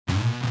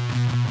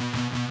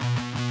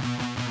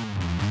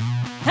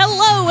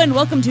and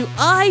welcome to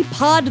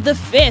iPod the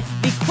Fifth,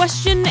 the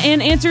question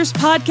and answers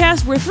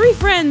podcast where three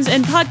friends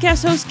and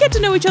podcast hosts get to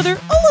know each other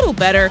a little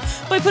better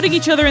by putting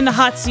each other in the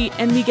hot seat,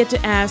 and we get to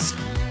ask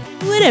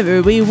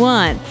whatever we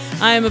want.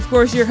 I am, of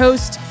course, your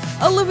host,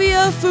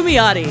 Olivia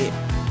Fumiati,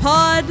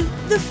 Pod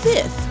the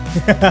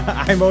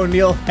Fifth. I'm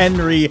O'Neill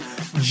Henry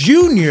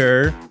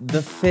Jr.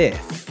 the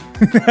Fifth.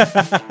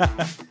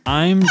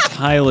 I'm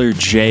Tyler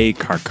J.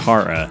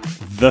 Karkara,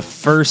 the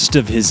first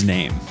of his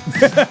name.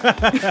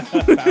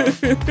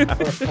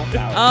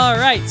 All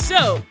right,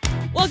 so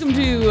welcome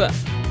to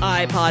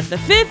iPod the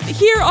Fifth.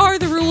 Here are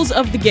the rules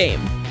of the game.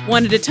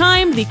 One at a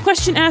time, the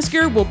question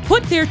asker will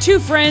put their two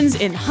friends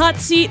in hot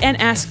seat and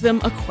ask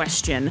them a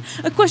question.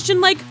 A question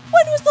like,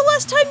 when was the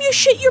last time you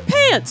shit your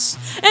pants?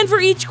 And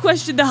for each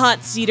question the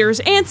hot seaters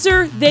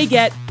answer, they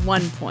get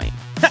 1 point.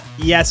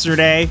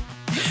 Yesterday.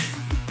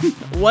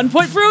 1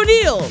 point for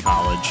O'Neill.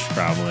 College,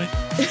 probably.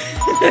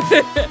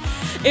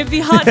 If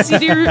the hot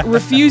seater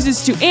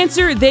refuses to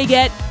answer, they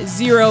get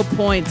 0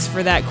 points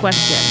for that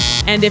question.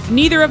 And if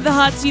neither of the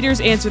hot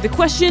seaters answer the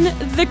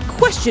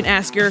question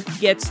asker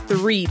gets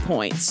 3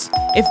 points.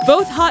 If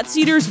both hot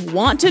seaters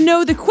want to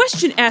know the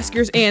question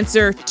asker's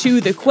answer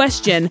to the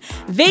question,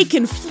 they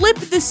can flip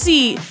the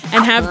seat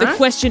and have the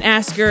question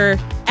asker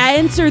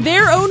answer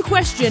their own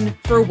question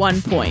for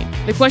 1 point.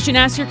 The question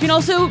asker can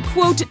also,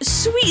 quote,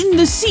 sweeten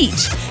the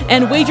seat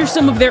and wager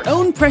some of their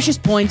own precious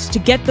points to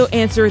get the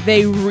answer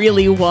they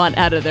really want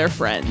out of their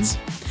friends.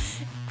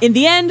 In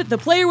the end, the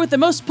player with the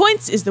most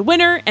points is the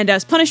winner, and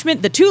as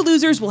punishment, the two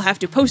losers will have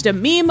to post a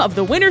meme of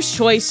the winner's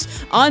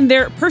choice on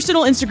their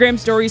personal Instagram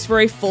stories for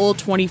a full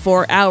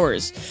 24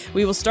 hours.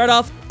 We will start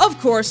off, of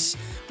course,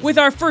 with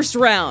our first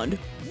round.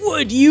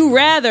 Would you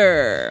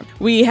rather?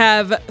 We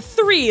have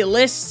 3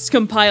 lists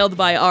compiled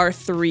by our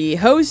 3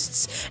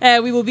 hosts.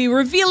 We will be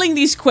revealing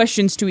these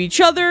questions to each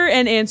other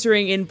and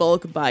answering in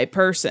bulk by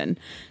person.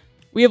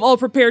 We have all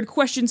prepared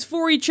questions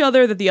for each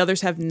other that the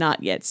others have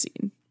not yet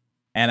seen.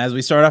 And as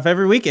we start off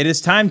every week, it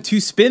is time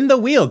to spin the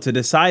wheel to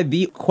decide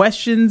the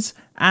questions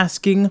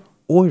asking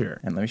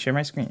order. And let me share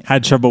my screen.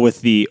 Had trouble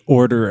with the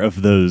order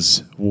of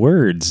those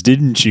words,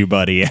 didn't you,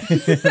 buddy? Hey,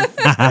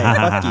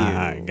 fuck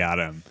you. Got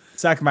him.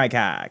 Suck my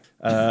cock.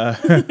 All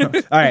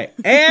right.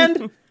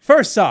 And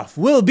first off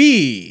will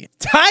be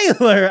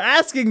Tyler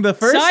asking the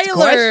first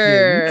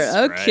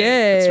question.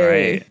 Okay. That's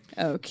right.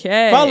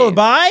 Okay. Followed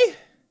by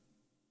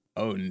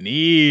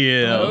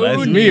O'Neill.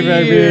 That's me,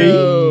 baby.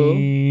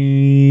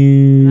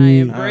 I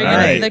am bringing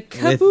up the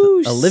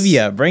caboose. With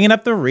Olivia bringing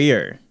up the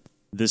rear.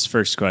 This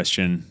first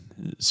question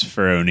is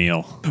for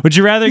O'Neill. Would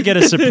you rather get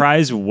a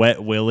surprise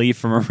wet willy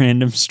from a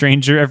random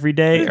stranger every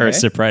day or a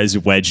surprise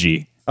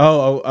wedgie?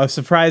 Oh, a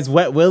surprise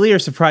wet willy or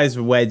surprise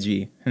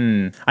wedgie?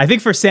 I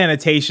think for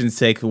sanitation's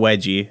sake,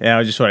 wedgie. And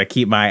I just want to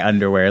keep my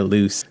underwear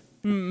loose.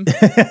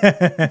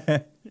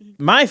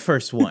 My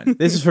first one.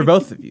 This is for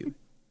both of you.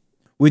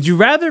 Would you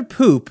rather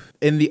poop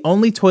in the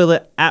only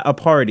toilet at a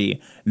party,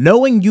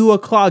 knowing you will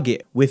clog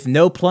it with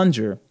no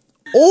plunger,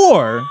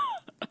 or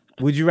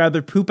would you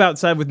rather poop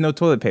outside with no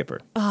toilet paper?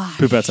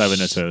 Poop outside with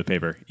no toilet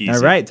paper. Easy.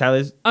 All right,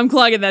 Tyler's. I'm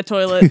clogging that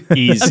toilet.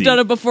 Easy. I've done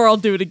it before. I'll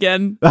do it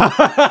again.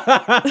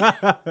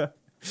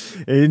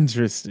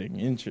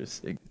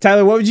 Interesting.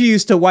 Tyler, what would you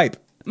use to wipe?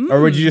 Or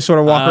would you just sort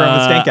of walk around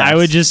with stank ass? I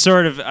would just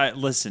sort of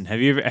listen.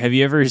 Have you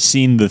ever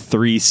seen the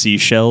 3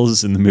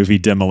 seashells in the movie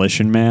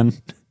Demolition Man?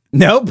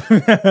 Nope,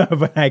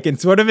 but I can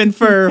sort of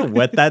infer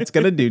what that's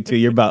going to do to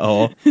your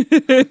butthole.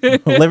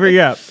 Liver you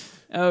up.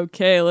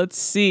 Okay, let's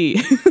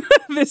see.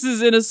 This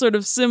is in a sort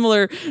of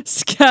similar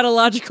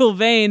scatological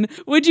vein.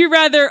 Would you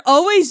rather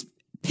always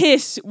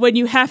piss when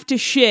you have to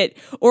shit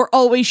or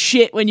always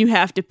shit when you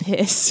have to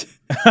piss?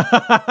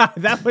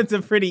 That one's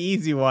a pretty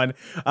easy one.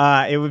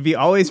 It would be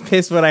always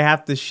piss when I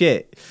have to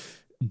shit.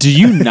 Do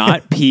you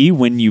not pee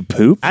when you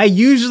poop? I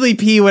usually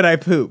pee when I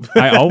poop.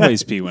 I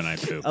always pee when I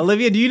poop.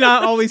 Olivia, do you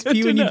not always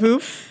pee when you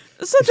poop?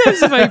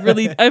 Sometimes if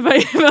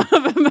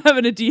I'm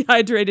having a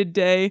dehydrated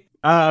day.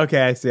 Oh,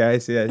 okay, I see.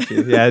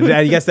 Yeah,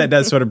 I guess that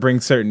does sort of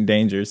bring certain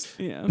dangers.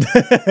 Yeah.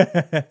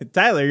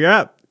 Tyler, you're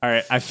up. All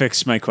right, I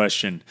fixed my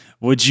question.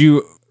 Would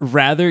you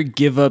rather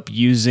give up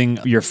using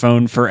your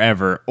phone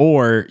forever,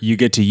 or you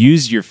get to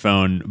use your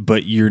phone,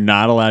 but you're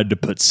not allowed to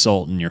put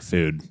salt in your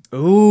food?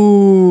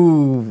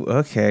 Ooh,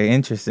 okay,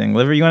 interesting.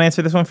 Liver, you want to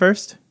answer this one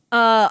first?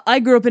 I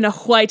grew up in a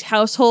white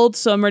household,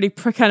 so I'm already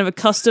kind of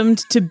accustomed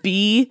to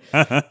bee.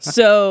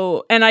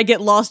 And I get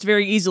lost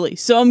very easily.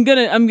 So I'm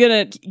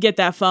gonna get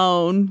that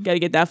phone. Gotta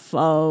get that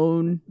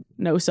phone.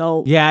 No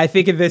salt. Yeah, I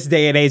think in this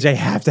day and age, I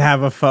have to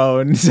have a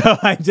phone. So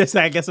I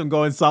guess I'm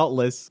going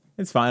saltless.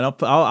 It's fine.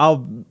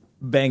 I'll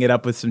bang it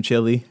up with some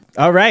chili.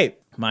 All right,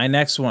 my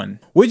next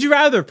one. Would you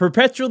rather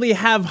perpetually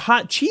have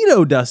hot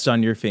Cheeto dust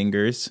on your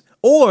fingers,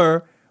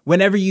 or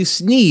whenever you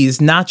sneeze,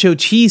 nacho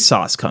cheese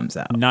sauce comes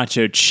out?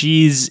 Nacho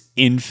cheese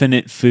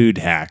infinite food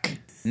hack.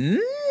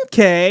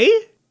 Okay.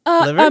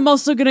 I'm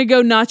also gonna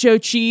go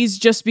nacho cheese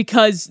just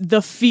because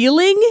the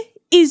feeling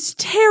is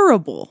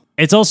terrible.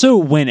 It's also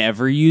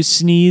whenever you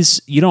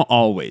sneeze, you don't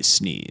always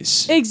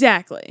sneeze.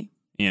 Exactly.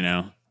 You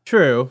know?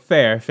 True.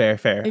 Fair.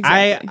 Exactly.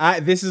 I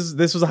this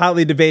was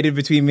hotly debated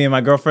between me and my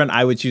girlfriend.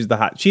 I would choose the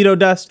hot Cheeto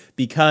dust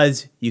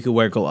because you could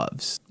wear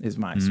gloves. Is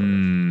my sort of.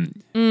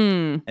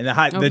 And the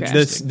hot Okay.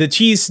 the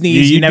cheese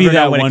sneeze. You You'd never be know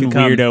that when one it could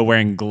come. weirdo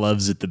wearing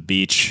gloves at the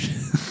beach.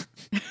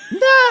 Nah,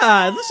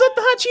 let's let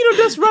the hot Cheeto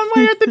dust run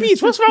while you're at the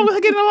beach. What's wrong with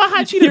getting a lot of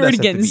hot Cheeto You're dust at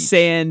the getting beach?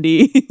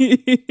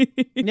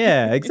 sandy.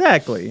 Yeah,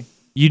 exactly.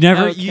 You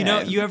never,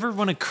 Okay. you ever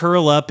want to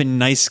curl up in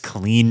nice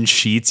clean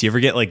sheets? You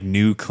ever get like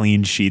new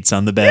clean sheets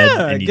on the bed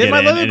Yeah, and you get get my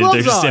in leather and they're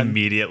gloves just on.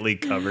 immediately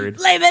covered?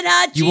 Flaming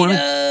hot You wanna-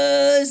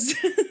 Cheetos.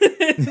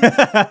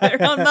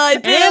 They're on my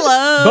And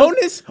pillow.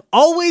 bonus,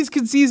 always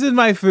can season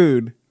my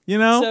food. You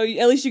know. So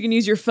at least you can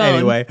use your phone.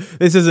 Anyway,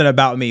 this isn't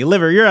about me.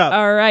 Liver, you're up.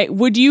 All right.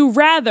 Would you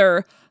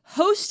rather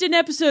host an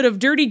episode of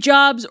Dirty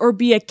Jobs or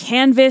be a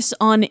canvas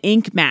on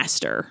Ink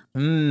Master?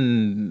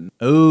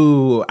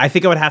 Ooh, I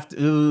think I would have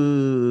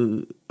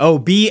to.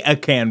 Be a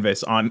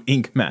canvas on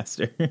Ink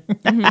Master.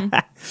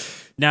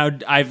 Now,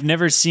 I've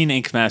never seen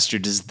Ink Master.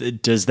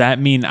 Does that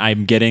mean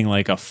I'm getting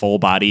like a full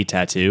body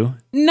tattoo?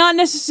 Not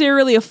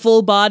necessarily a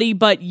full body,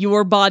 but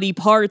your body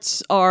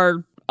parts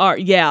are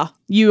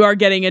you are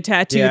getting a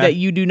tattoo Yeah. that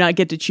you do not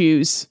get to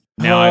choose.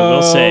 Now, I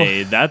will Oh.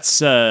 say that's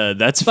By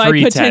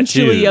free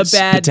potentially tattoos. a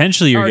bad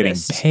Potentially, you're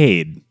artist. getting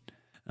paid.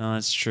 Oh,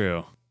 that's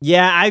true.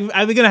 Yeah, I'm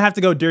gonna have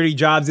to go dirty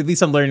jobs. At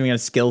least I'm learning a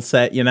skill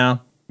set. You know.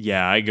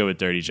 Yeah, I go with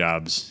dirty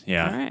jobs.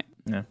 Yeah, All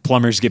right.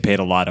 plumbers get paid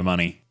a lot of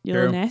money. You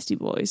little True. nasty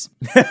boys.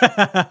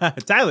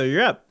 Tyler,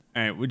 you're up.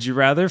 All right, would you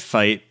rather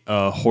fight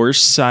a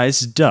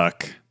horse-sized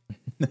duck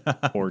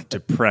or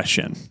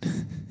depression?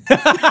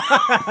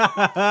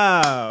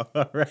 Oh,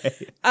 all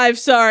right. I'm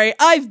sorry.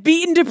 I've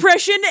beaten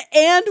depression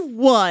and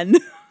won.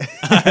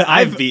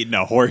 I've beaten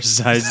a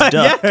horse-sized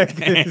duck. Yeah.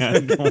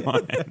 and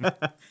won.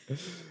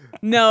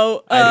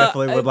 No, I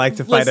definitely would like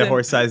to fight a listen.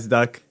 horse-sized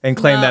duck and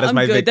claim that as I'm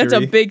my good. victory.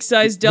 That's a big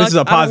size duck. is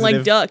a I don't like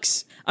positive.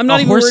 ducks. I'm not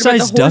A even worried about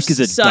horse-sized the duck is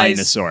a horse-sized-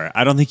 dinosaur.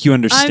 I don't think you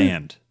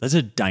understand. That's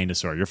a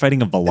dinosaur. You're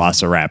fighting a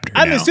velociraptor.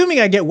 I'm now. assuming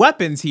I get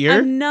weapons here.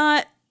 I'm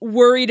not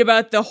worried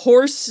about the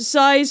horse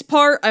size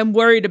part. I'm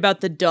worried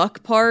about the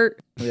duck part.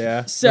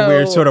 Yeah.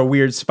 So, the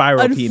weird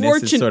spiral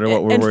penis is sort of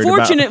what we're worried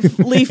about.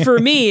 Unfortunately for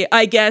me,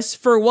 I guess,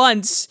 for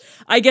once,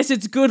 I guess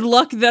it's good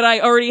luck that I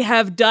already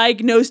have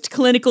diagnosed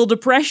clinical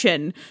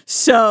depression.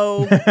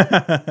 So,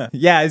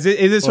 Yeah, is it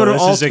sort Well, of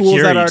this all is a tools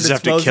cure. at You our just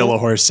disposal? have to kill a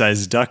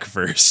horse-sized duck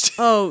first.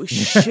 oh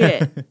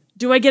shit.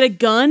 Do I get a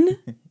gun?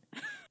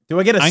 Do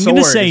I get a I'm sword?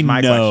 going to say is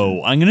my no.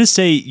 question. I'm going to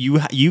say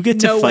you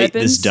get to No fight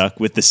weapons? this duck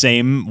with the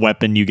same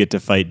weapon you get to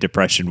fight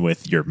depression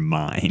with, your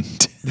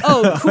mind.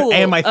 Oh, cool.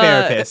 And my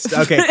therapist.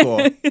 Okay, cool.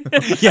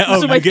 Yeah,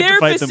 So my you get to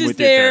fight therapist them is with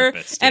your there,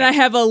 therapist. and yeah. I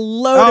have a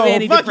load of Oh,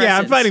 antidepressants. fuck yeah,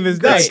 I'm fighting this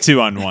duck. That's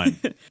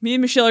 2-on-1. Me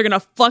and Michelle are gonna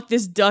fuck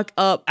this duck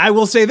up. I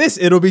will say this: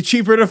 it'll be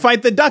cheaper to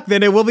fight the duck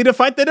than it will be to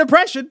fight the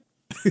depression.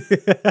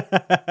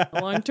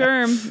 Long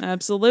term,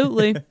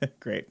 absolutely.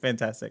 Great,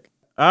 fantastic.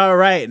 All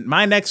right,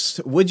 my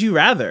next would you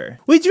rather?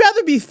 Would you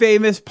rather be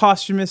famous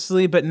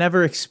posthumously but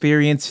never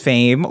experience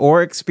fame,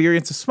 or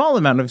experience a small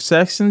amount of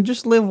sex and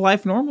just live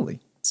life normally?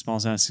 Small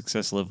town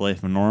success, live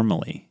life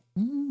normally.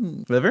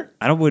 Liver?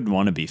 wouldn't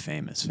want to be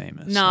famous. Nah,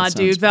 That sounds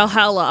dude, bad.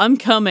 Valhalla, I'm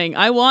coming.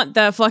 I want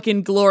that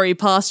fucking glory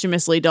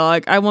posthumously,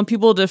 dog. I want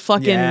people to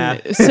fucking Yeah.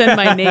 send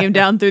my name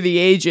down through the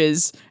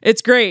ages.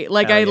 It's great.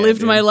 Like, Hell I yeah, lived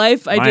dude. my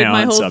life. I did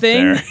my aunt's whole up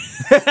thing. there.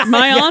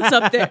 My aunt's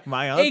up there.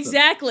 My aunt's up-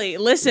 Exactly.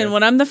 Listen,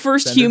 when I'm the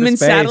first Send her to human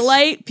space.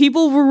 satellite,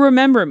 people will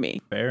remember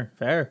me. Fair.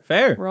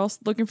 We're all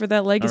looking for that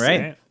All legacy.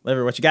 right,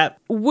 Liver, what you got?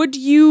 Would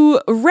you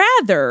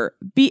rather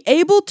be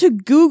able to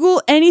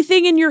Google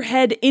anything in your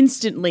head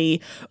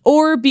instantly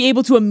or be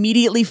able to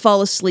immediately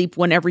fall asleep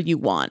whenever you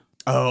want?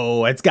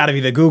 Oh, it's got to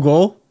be the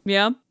Google.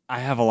 Yeah. I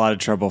have a lot of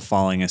trouble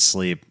falling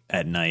asleep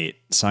at night,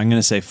 so I'm going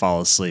to say fall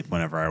asleep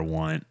whenever I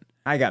want.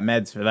 I got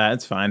meds for that.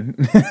 It's fine.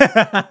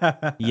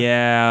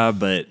 Yeah,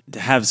 but to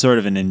have sort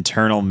of an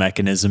internal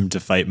mechanism to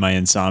fight my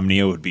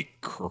insomnia would be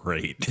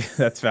great.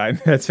 That's fine.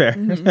 That's fair.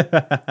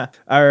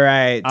 All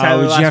right, Tyler,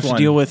 would you last have to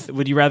one. deal with?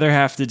 Would you rather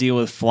have to deal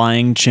with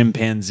flying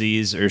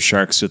chimpanzees or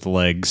sharks with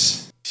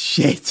legs?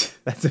 Shit,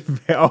 that's a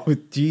oh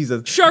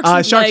Jesus. Sharks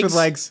with sharks legs. with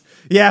legs.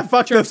 Yeah,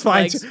 fuck Sharks those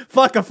flying. with legs.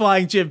 Fuck a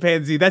flying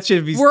chimpanzee. That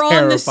should be. We're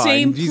terrifying. on the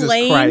same Jesus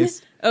plane.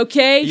 Christ.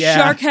 Okay? Yeah.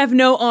 Shark have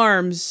no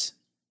arms.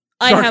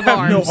 Shark I have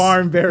arms. no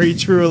arm. Very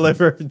true,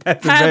 Liver.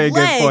 That's a Have very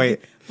leg, good point.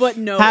 but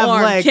no Have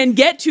arm. leg. Can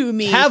get to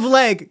me. Have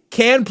leg.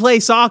 Can play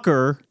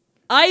soccer.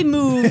 I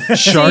move Shark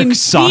same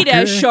speed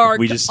as soccer? shark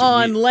We just-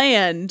 on we-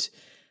 land.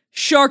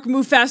 Shark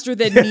move faster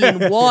than me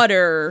in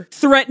water.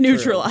 Threat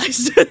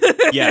neutralized.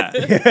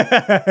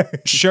 Yeah.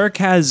 Shark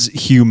has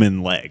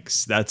human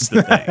legs. That's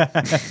the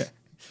thing.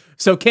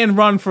 So can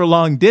run for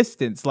long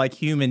distance like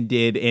human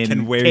did in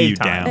Can wear cave you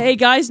time. down. Hey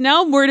guys,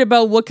 now I'm worried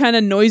about what kind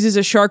of noises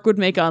a shark would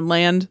make on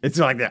land. It's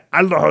like that.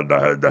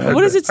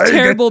 What does its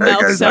terrible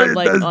mouth sound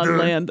like on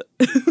land?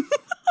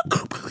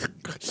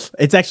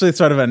 It's actually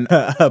sort of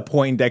a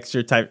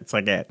Poindexter type. It's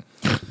like a,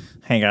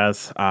 hey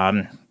guys,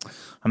 I'm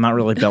not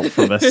really built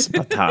for this,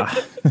 but all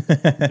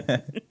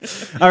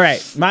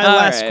right. My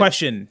last right.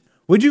 question: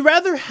 Would you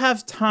rather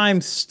have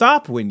time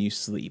stop when you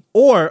sleep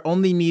or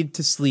only need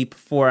to sleep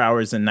 4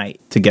 hours a night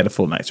to get a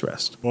full night's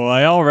rest? Well,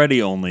 I already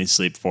only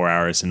sleep 4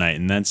 hours a night,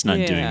 and that's not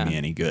Yeah. doing me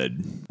any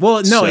good.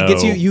 Well, no, it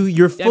gets So-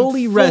 you're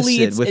fully rested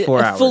it's with a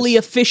 4 hours. fully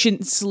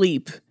efficient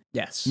sleep.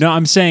 Yes. No,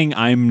 I'm saying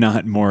I'm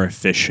not more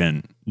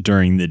efficient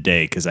during the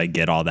day because I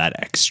get all that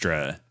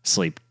extra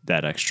sleep,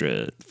 that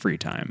extra free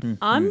time.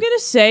 I'm gonna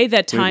say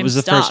that time What was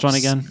the stops. first one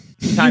again?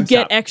 Time You get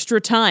stop. extra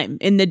time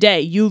in the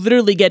day. You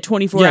literally get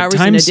 24 hours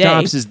time in a day.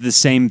 stops is the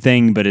same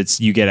thing, but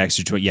it's you get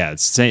extra.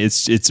 It's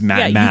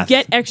Yeah, math. you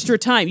get extra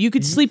time. You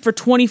could sleep for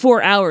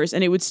 24 hours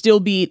and it would still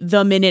be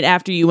the minute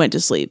after you went to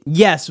sleep.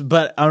 Yes,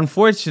 but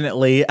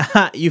unfortunately,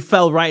 you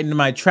fell right into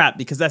my trap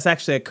because that's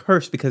actually a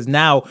curse. Because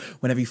now,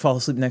 whenever you fall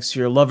asleep next to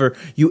your lover,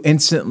 you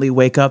instantly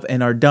wake up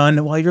and are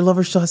done while your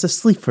lover still has to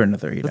sleep for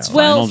another 8 hours.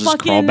 Well, I'll just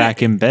crawl fucking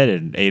back in bed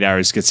in 8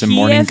 hours, get some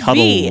morning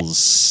PFV. cuddles,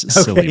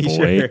 silly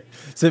boy. Sure.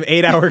 Some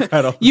 8-hour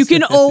cuddles. You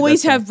can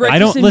always have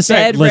breakfast in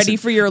bed ready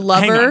for your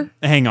lover.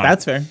 Hang on.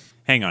 That's fair.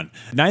 Hang on.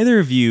 Neither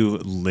of you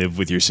live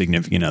with your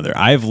significant other.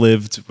 I've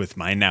lived with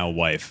my now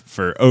wife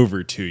for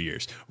over 2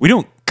 years. We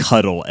don't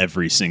cuddle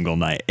every single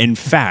night. In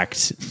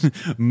fact,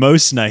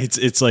 most nights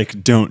it's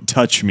like, don't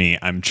touch me.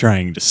 I'm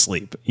trying to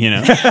sleep. You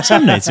know,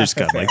 some nights there's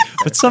cuddling,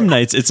 but some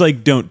nights it's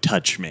like, don't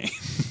touch me.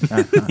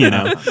 You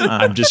know,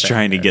 I'm just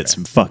trying to get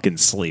some fucking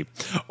sleep.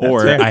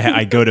 Or fair.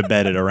 I go to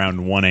bed at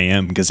around 1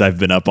 a.m. because I've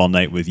been up all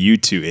night with you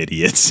two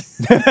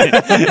idiots.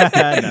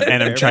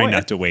 And I'm trying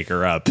not to wake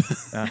her up.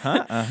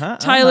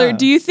 Tyler,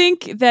 do you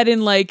think that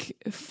in like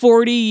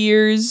 40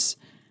 years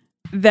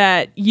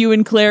that you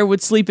and Claire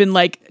would sleep in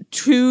like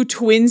 2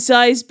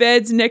 twin-size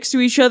beds next to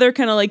each other,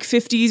 kind of like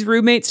 50s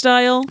roommate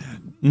style?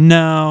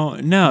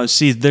 No.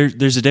 See,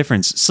 there's a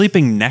difference.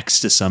 Sleeping next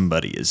to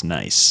somebody is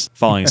nice.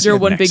 Falling asleep You're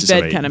one next big to bed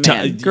somebody. kind of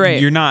man.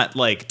 Great. You're not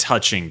like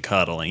touching,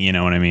 cuddling. You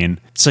know what I mean?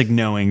 It's like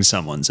knowing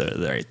someone's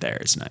right there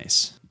is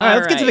nice. All right,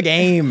 let's get to the right.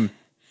 game.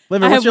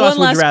 Liver, I what's have your one would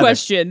you last rather?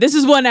 question. This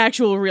is one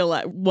actual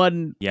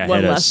one Yeah,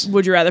 one hit less us.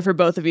 would you rather for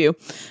both of you.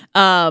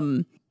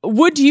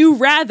 Would you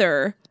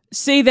rather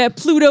say that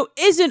Pluto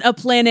isn't a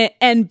planet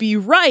and be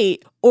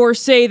right, or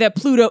say that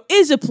Pluto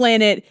is a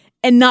planet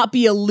and not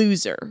be a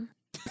loser?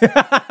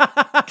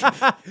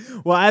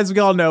 Well, as we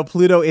all know,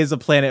 Pluto is a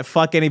planet.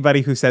 Fuck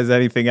anybody who says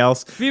anything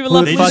else. Viva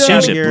la They Pluto. just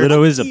changed it. here.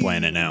 Pluto is a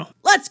planet now.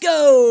 Let's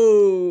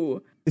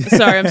go.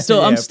 Sorry, I'm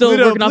still Yeah,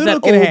 Pluto- working off Pluto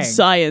that can old hang.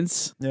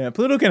 science. Yeah,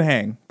 Pluto can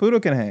hang.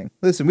 Pluto can hang.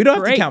 Listen, we don't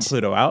have Great. to count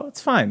Pluto out.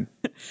 It's fine.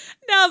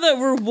 Now that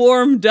we're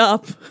warmed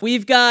up,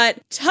 we've got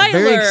Tyler.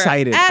 Very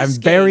excited. I'm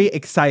asking, very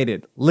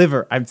excited.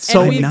 Liver, I'm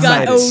so and we've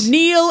excited. got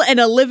O'Neill and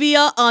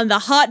Olivia on the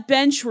hot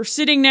bench. We're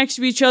sitting next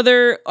to each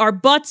other. Our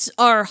butts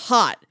are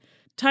hot.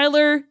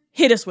 Tyler,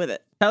 hit us with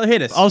it. Tyler,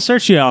 hit us. I'll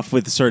start you off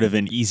with sort of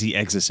an easy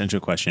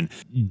existential question.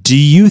 Do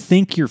you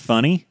think you're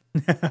funny?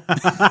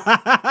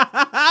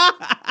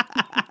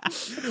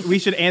 We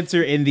should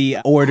answer in the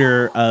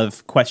order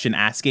of question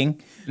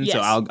asking. And Yes. So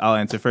I'll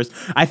answer first.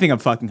 I think I'm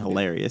fucking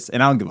hilarious,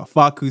 and I don't give a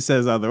fuck who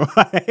says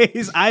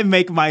otherwise. I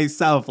make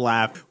myself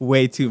laugh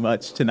way too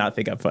much to not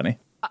think I'm funny.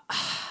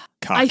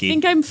 Cocky. I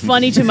think I'm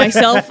funny to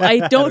myself.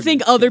 I don't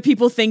think other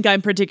people think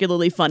I'm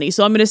particularly funny.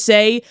 So I'm going to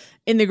say,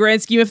 in the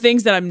grand scheme of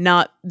things, that I'm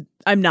not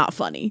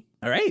funny.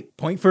 All right,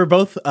 point for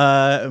both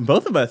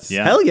of us.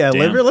 Yeah, Hell yeah,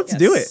 damn. Liver, let's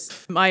do it.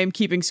 Yes. I am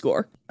keeping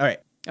score. All right.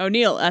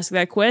 O'Neill, ask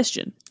that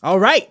question. All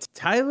right,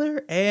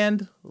 Tyler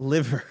and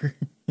Liver.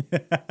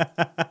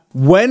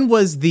 When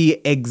was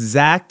the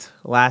exact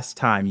last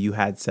time you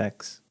had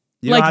sex?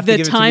 You Like don't have to the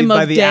give it to time me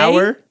by of the day?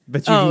 hour,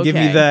 but you Oh, can give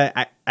me okay.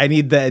 I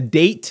need the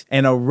date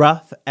and a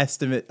rough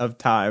estimate of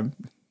time.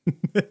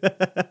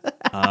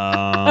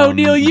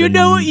 O'Neill, you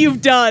know what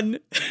you've done.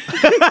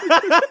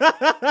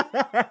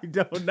 I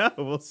don't know.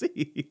 We'll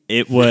see.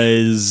 It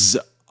was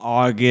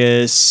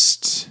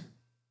August.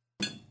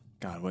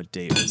 God, what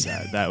date was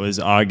that? That was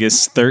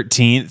August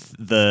 13th,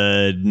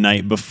 the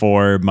night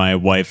before my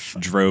wife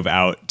drove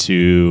out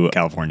to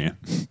California.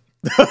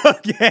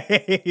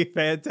 Okay,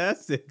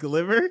 fantastic.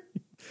 Liver.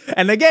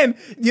 And again,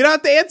 you don't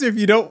have to answer if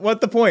you don't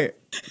want the point.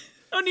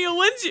 O'Neill,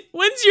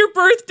 when's your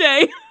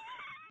birthday?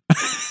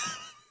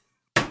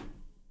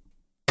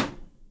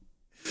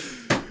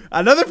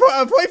 Another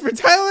a point for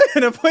Tyler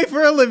and a point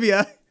for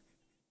Olivia.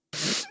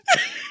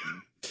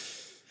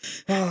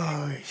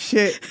 Oh,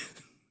 shit.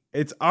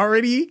 It's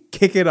already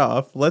kicking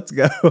off. Let's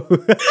go.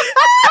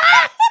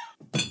 I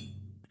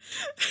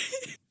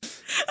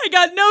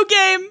got no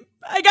game.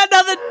 I got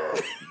nothing.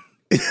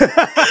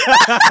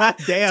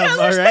 Damn, all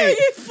Tyler's right. having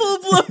a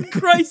full-blown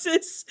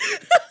crisis.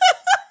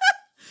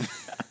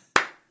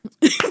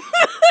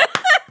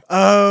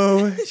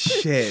 Oh,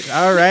 shit.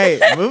 All right,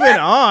 moving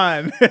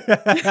on.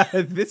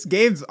 This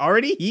game's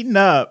already heating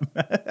up.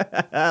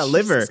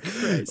 Liver,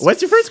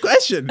 what's your first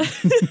question?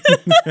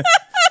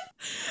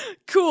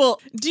 Cool.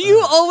 Do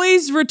you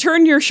always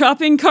return your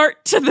shopping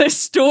cart to the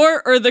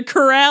store or the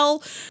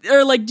corral?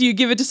 Or like, do you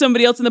give it to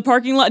somebody else in the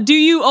parking lot? Do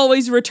you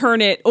always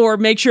return it or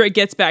make sure it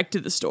gets back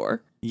to the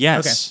store?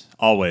 Yes,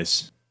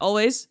 always.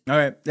 Always? All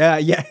right.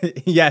 Yeah.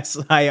 Yes,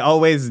 I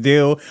always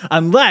do.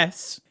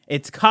 Unless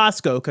It's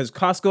Costco, because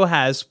Costco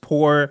has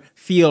poor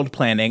field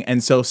planning.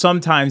 And so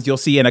sometimes you'll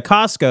see in a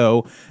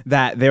Costco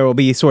that there will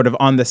be sort of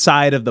on the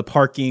side of the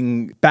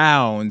parking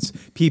bounds,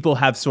 people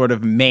have sort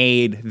of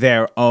made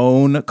their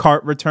own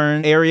cart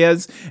return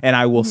areas. And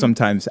I will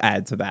sometimes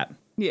add to that.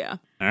 Yeah.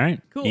 All right.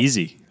 Cool.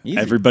 Easy. Easy.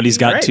 Everybody's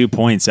got Great. 2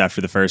 points after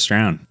the first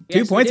round. 2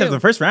 Yes, we points do. after the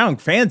first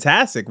round.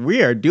 Fantastic.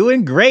 We are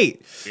doing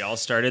great. We all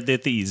started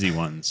at the easy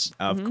ones.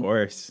 Of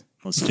course.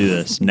 Let's do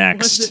this.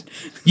 Next.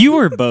 You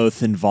were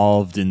both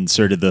involved in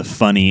sort of the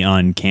funny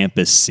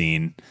on-campus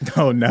scene.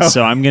 Oh, no.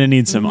 So I'm going to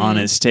need some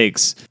honest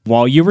takes.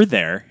 While you were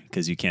there,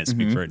 because you can't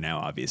speak for it now,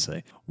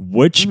 obviously,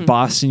 which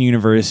Boston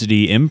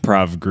University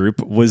improv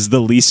group was the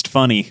least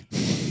funny?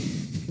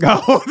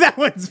 Oh, that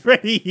one's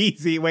pretty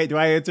easy. Wait, do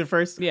I answer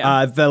first?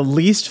 Yeah. The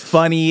least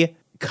funny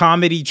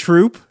comedy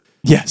troupe.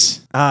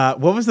 Yes. What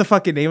was the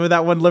fucking name of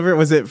that one, Liver?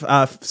 Was it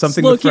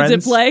something Slow with Kids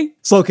friends? at Play?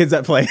 Slow Kids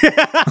at Play.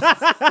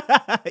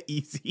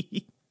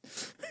 Easy.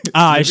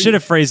 I should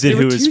have phrased it They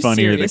were who was too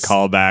funnier, serious. the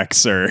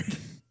callbacks or...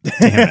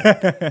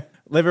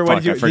 Liver, Fuck, what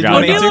did you, I did forgot you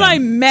about answer? Bill and I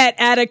met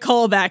at a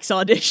callbacks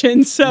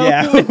audition, so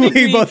Yeah, I think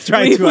we both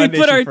tried to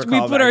audition for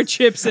we put our callbacks.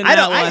 chips in I that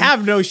don't. I one.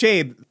 have no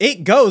shade.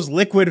 It goes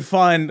Liquid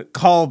Fun,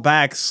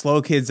 callback,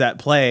 Slow Kids at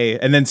Play,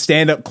 and then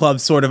stand up club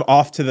sort of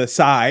off to the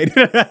side.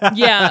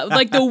 Yeah,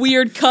 like the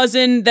weird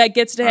cousin that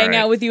gets to hang right.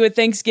 out with you at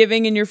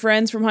Thanksgiving and your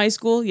friends from high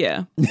school.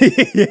 Yeah.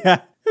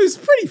 Yeah. It was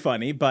pretty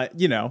funny, but,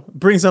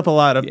 brings up a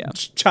lot of Yeah.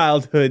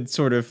 childhood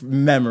sort of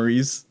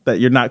memories that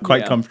you're not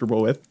quite Yeah.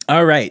 comfortable with.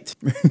 All right.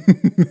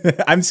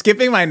 I'm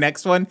skipping my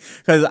next one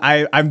because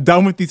I'm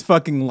done with these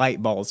fucking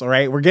light balls, all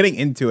right? We're getting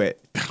into it.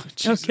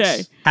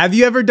 Okay. Have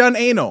you ever done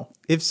anal?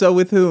 If so,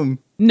 with whom?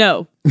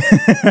 No.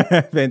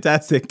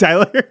 Fantastic.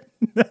 Tyler?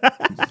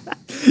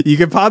 You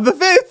can pod the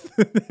fifth.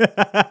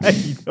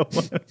 You don't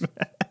want-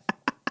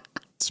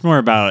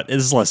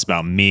 It's less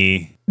about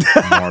me,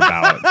 more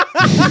about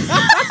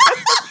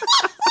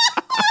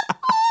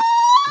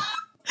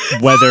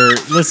whether,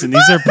 listen,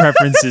 these are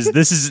preferences.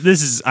 This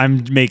is,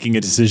 I'm making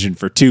a decision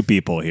for 2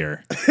 people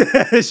here.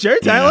 Sure,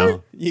 Tyler.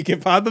 know. You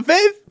can pod the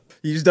fifth.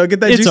 You just don't get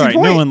that It's juicy all right.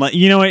 point. No one,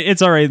 you know what?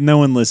 It's all right. No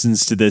one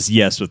listens to this.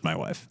 Yes, with my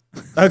wife.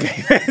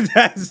 Okay,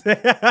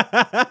 fantastic.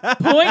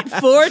 Point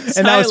for Tyler.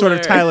 And that was sort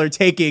of Tyler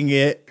taking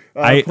it.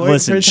 Point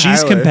Listen, for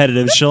she's Tyler.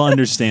 competitive. She'll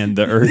understand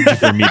the urge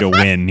for me to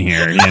win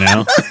here, you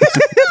know?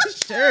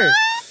 Sure.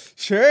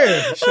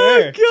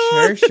 Great,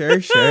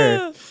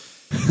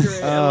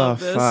 I Oh, love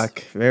this.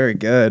 fuck. Very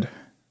good.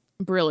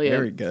 Brilliant.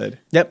 Very good.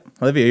 Yep.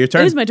 Olivia, your It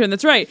turn. is my turn.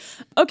 That's right.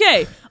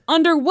 Okay.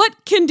 Under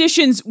what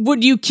conditions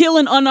would you kill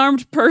an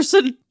unarmed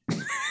person?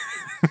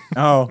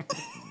 Oh.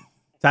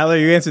 Tyler,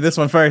 you answer this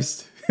one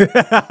first.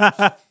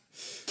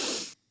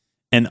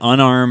 An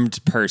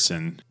unarmed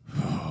person.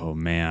 Oh,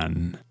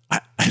 man.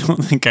 I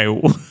don't think I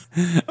would.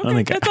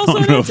 I that's also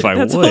don't an know answer. if I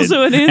That's would.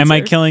 also an Am I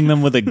answer. killing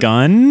them with a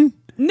gun?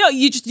 No,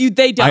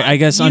 they die. I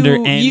guess under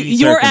any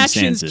your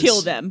actions circumstances.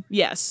 kill them.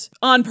 Yes,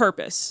 on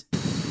purpose.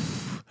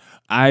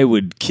 I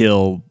would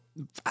kill,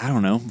 I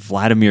don't know,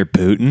 Vladimir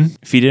Putin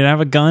if he didn't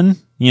have a gun,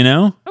 you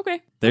know?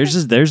 Okay. There's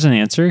an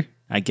answer,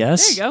 I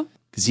guess. There you go.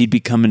 Because he'd be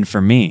coming for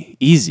me.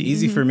 Easy.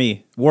 Easy for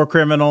me. War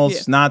criminals,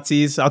 Yeah.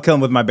 Nazis. I'll kill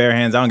them with my bare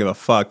hands. I don't give a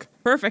fuck.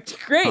 Perfect.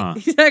 Great.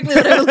 Exactly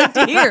what I would like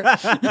to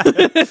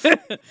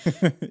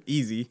hear.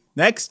 Easy.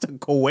 Next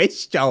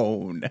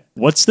question.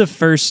 What's the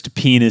first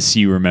penis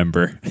you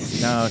remember?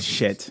 Oh,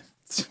 shit.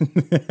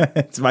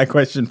 It's my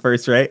question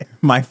first, right?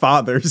 My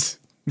father's.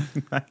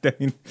 I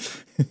mean,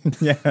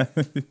 yeah.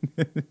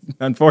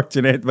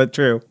 Unfortunate, but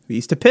true. We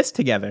used to piss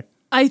together.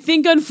 I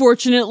think,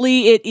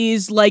 unfortunately, it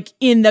is like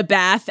in the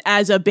bath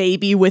as a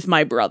baby with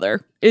my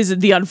brother, is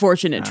the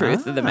unfortunate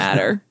truth of the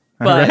matter.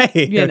 But, right,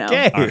 you know.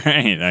 okay. All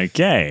right.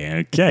 Okay.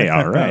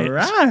 All right.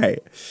 All right.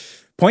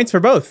 Points for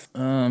both.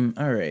 All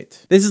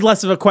right. This is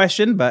less of a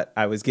question, but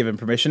I was given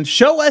permission.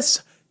 Show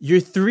us your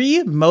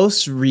 3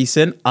 most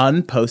recent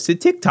unposted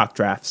TikTok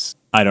drafts.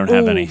 I don't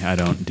have any. I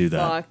don't do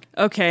that. Fuck.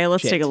 Okay,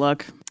 let's Shit. take a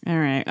look. All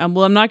right.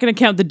 Well, I'm not going to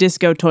count the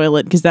disco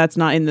toilet because that's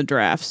not in the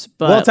drafts.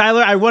 But Well,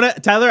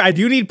 Tyler, I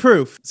do need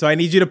proof. So I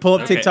need you to pull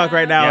up TikTok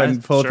right now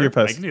and pull up your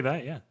post. I can do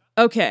that, yeah.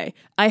 okay,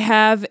 I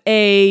have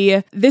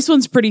this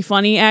one's pretty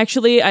funny,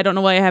 actually. I don't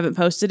know why I haven't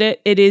posted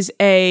it. It is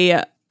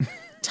a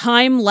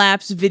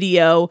time-lapse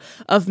video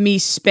of me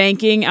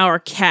spanking our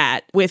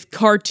cat with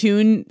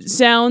cartoon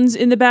sounds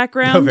in the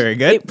background. Oh, very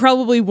good. It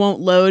probably won't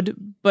load,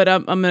 but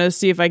I'm going to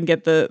see if I can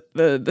get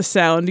the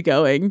sound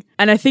going.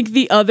 And I think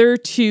the other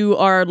 2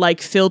 are like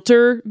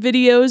filter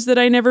videos that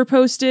I never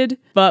posted,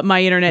 but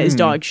my internet is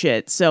dog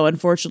shit. So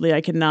unfortunately,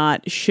 I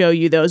cannot show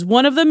you those.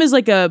 One of them is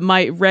like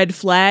my red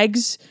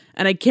flags,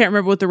 and I can't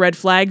remember what the red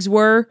flags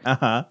were.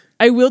 Uh-huh.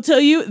 I will tell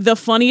you the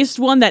funniest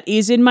one that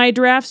is in my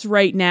drafts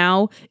right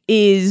now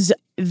is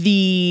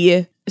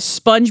the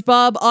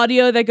SpongeBob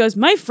audio that goes,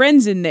 "My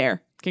friend's in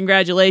there.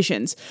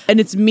 Congratulations." And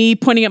it's me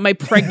pointing at my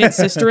pregnant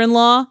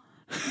sister-in-law.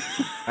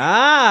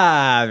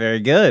 Ah, very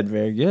good.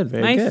 Very good.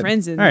 Very My good.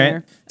 friend's in All right.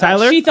 there.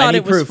 Tyler, she I thought need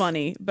it was proof.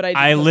 funny, but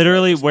I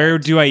literally, where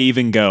do I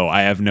even go?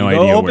 I have no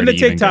Go idea. open where the to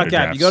even go TikTok to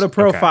app. drafts. You go to Okay.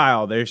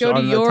 profile. There's Go to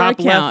on the your top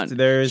account. left.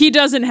 There's He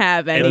doesn't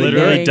have It anything.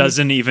 literally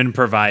doesn't even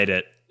provide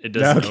it. It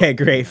doesn't. okay.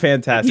 Great.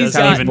 Fantastic. He's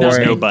Doesn't got even. There's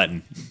no boring.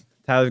 button.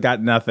 Tyler's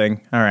got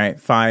nothing. All right.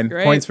 Fine.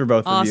 Great. Points for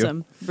both of you.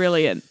 Awesome.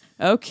 Brilliant.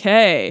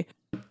 Okay.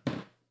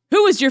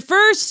 Who was your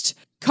first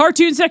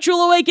cartoon sexual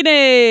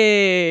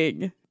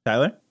awakening?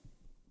 Tyler.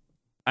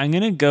 I'm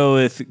gonna go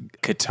with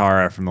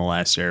Katara from The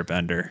Last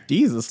Airbender.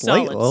 Jesus,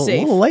 Solid, late. A little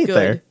safe, late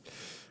good.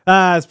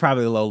 there. It's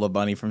probably Lola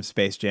Bunny from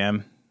Space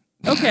Jam.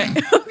 Okay.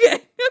 Okay.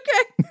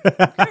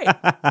 Great.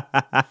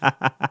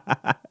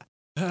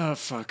 Oh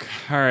fuck!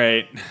 All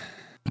right.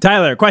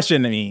 Tyler,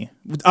 question me.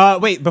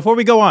 Wait, before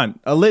we go on,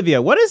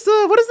 Olivia, what is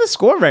the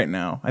score right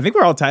now? I think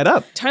we're all tied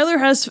up. Tyler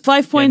has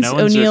 5 points. no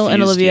one's O'Neill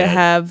and refused Olivia yet.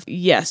 have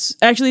yes.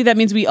 Actually, that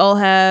means we all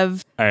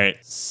have All right.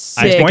 6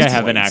 I think I points.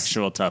 have an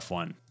actual tough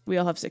one. We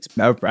all have 6.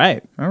 All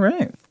right. All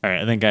right. All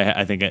right.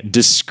 I think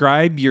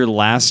describe your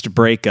last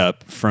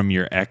breakup from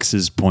your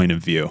ex's point of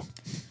view.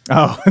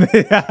 Oh,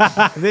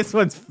 this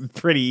one's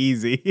pretty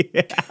easy.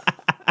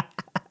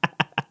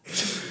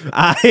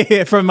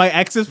 From my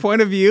ex's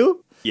point of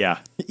view, Yeah.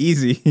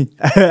 easy.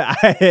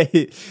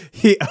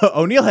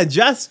 O'Neill had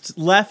just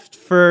left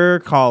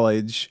for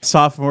college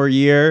sophomore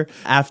year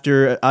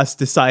after us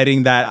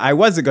deciding that I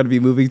wasn't going to be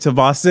moving to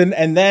Boston.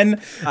 And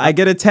then I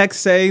get a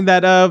text saying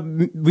that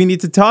we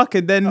need to talk.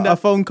 And then a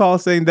phone call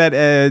saying that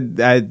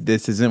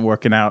this isn't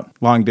working out.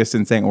 Long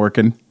distance ain't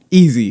working.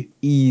 Easy.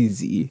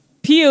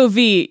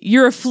 POV,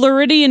 you're a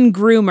Floridian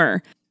groomer.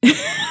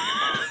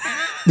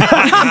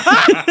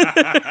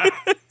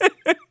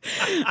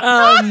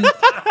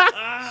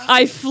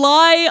 I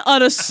fly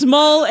on a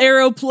small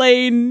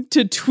aeroplane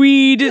to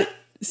Tweed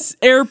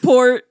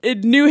Airport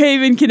in New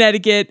Haven,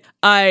 Connecticut.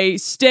 I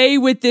stay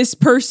with this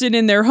person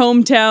in their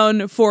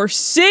hometown for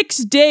 6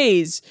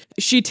 days.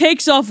 She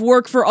takes off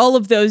work for all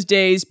of those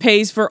days,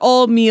 pays for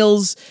all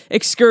meals,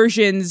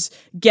 excursions,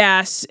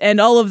 gas, and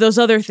all of those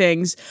other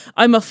things.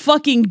 I'm a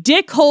fucking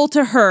dickhole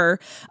to her.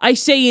 I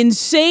say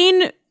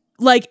insane,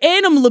 like,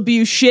 animal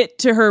abuse shit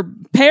to her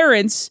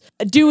parents,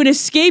 do an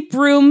escape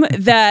room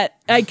that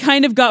I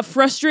kind of got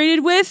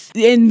frustrated with,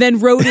 and then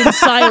rode in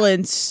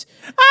silence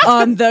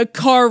on the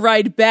car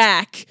ride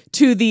back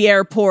to the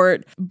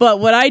airport. But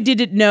what I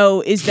didn't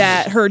know is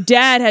that her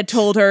dad had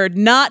told her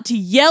not to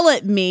yell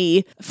at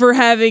me for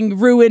having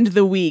ruined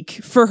the week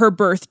for her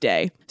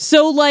birthday.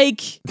 So,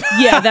 like,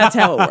 yeah, that's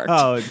how it worked.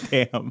 Oh,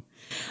 damn.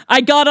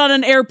 I got on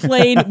an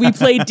airplane, we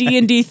played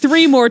D&D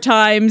 3 more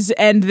times,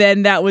 and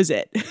then that was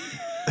it.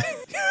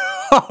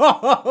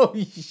 Oh,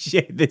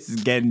 shit. This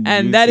is getting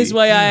And that is juicy.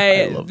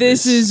 why love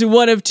this is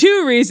one of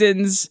 2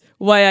 reasons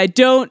why I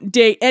don't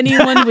date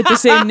anyone with the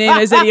same name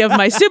as any of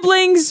my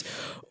siblings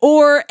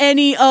or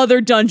any other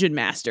dungeon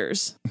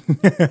masters.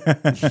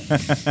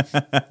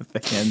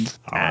 Fantastic.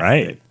 All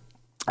right.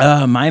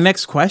 My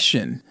next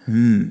question.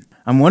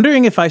 I'm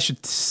wondering if I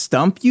should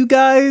stump you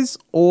guys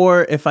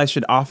or if I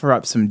should offer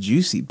up some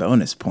juicy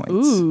bonus points.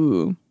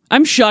 Ooh.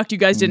 I'm shocked you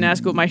guys didn't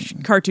ask what my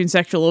cartoon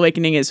sexual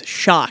awakening is.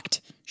 Shocked.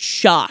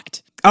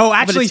 Oh,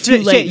 actually, it's too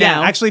shit, late yeah,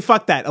 now. actually,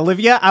 fuck that.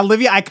 Olivia,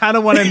 I kind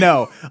of want to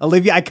know.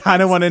 Olivia, I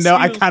kind of want to know.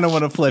 I kind of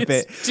want to flip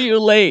it. It's too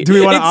late. Do we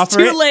wanna It's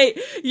offer it? too late.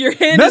 Your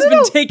hand has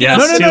been taken Yes,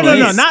 off. too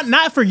late.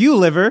 Not for you,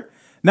 Liver.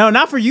 No,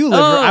 not for you,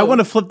 Liver. Oh. I want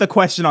to flip the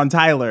question on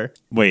Tyler.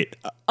 Wait.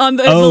 On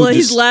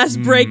his just-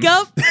 last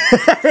breakup.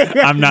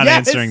 I'm not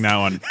Yes. answering that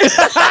one.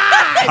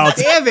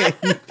 Damn it.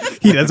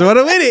 He doesn't want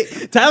to win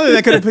it. Tyler,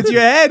 that could have put you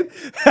ahead.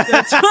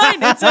 It's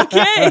fine. It's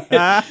okay.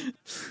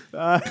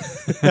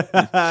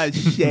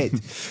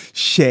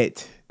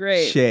 Shit.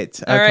 Great. Shit.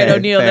 All right, Okay,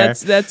 O'Neill. fair.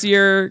 That's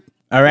your.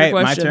 All right, your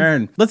my question.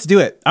 turn. Let's do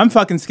it. I'm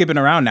fucking skipping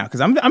around now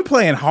because I'm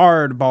playing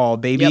hardball,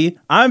 baby. Yep.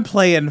 I'm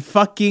playing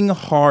fucking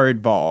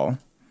hardball.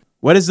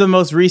 What is the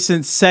most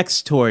recent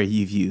sex toy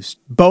you've used?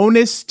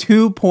 Bonus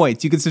 2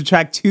 points. You can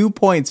subtract 2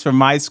 points from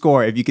my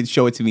score if you can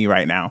show it to me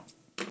right now.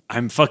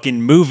 I'm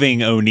fucking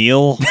moving,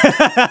 O'Neill. I've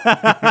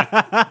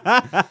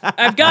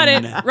got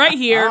it right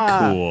here.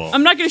 Cool.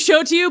 I'm not going to show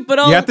it to you, but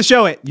I'll. You have to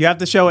show it. You have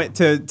to show it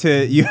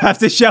to you have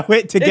to show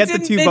it to get the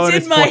 2 bonus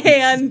It's in my points.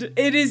 hand.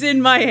 It is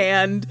in my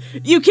hand.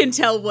 You can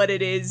tell what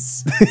it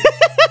is.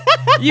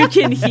 You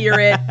can hear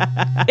it.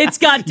 It's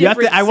got You have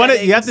different to. I want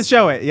it. You have to settings.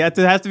 show it. You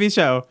have to be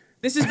show.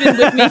 This has been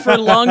with me for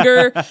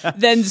longer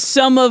than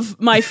some of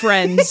my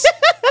friends.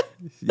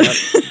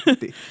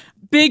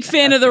 Big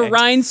fan of the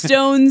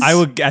rhinestones.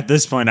 At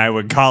this point, I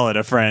would call it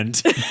a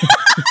friend.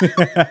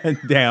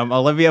 Damn,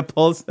 Olivia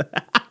pulls.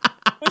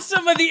 with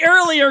some of the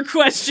earlier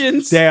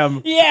questions.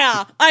 Damn.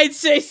 Yeah, I'd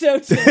say so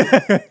too.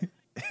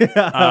 All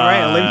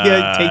right,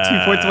 Olivia, take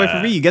 2 points away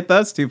from me. You get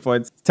those 2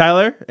 points.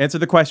 Tyler, answer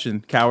the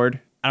question, coward.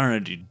 I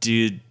don't know.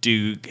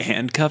 Do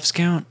handcuffs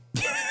count?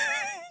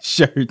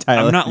 Sure,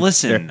 Tyler. I'm not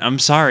listening. I'm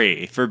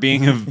sorry for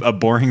being a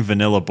boring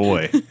vanilla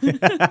boy.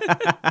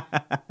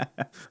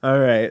 All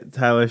right,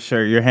 Tyler,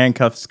 sure. Your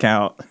handcuffs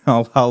count.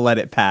 I'll let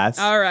it pass.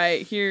 All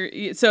right,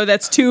 here. So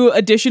that's 2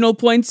 additional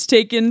points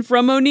taken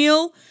from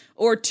O'Neill,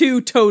 or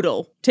 2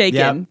 total taken?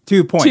 Yeah,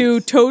 2 points. 2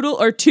 total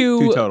or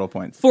 2 total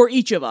points. for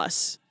each of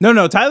us?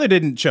 No, Tyler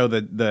didn't show the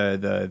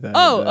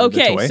Oh, the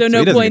okay. toy, So no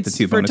he doesn't get points the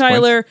 2 for bonus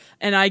Tyler,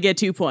 and I get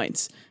 2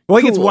 points. Well,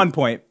 he gets Cool. 1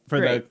 point for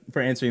Great.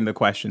 for answering the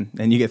question,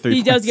 and you get 3 He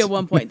points. does get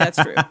 1 point. That's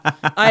true.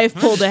 I have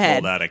pulled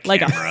ahead Pulled out a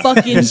like a camera.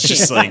 fucking It's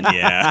just champion. like,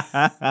 yeah.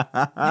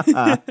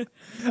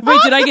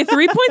 Wait, did I get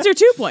 3 points or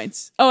 2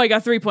 points? Oh, I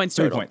got 3 points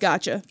 3 total. points.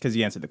 Gotcha. Because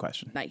you answered the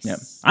question. Nice. Yep.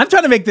 I'm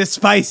trying to make this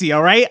spicy,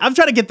 all right? I'm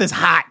trying to get this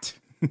hot.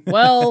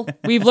 Well,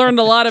 we've learned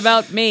a lot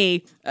about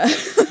me.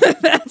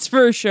 That's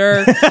for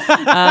sure.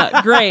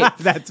 Great.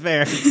 That's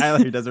fair.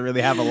 Tyler doesn't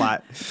really have a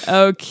lot.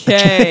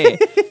 Okay.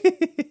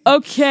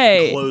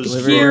 Okay.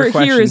 Close Here door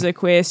question. is a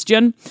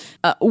question.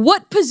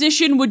 What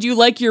position would you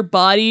like your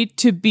body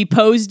to be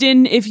posed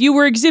in if you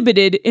were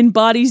exhibited in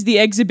Bodies the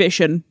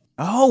Exhibition?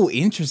 Oh,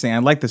 interesting. I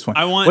like this one.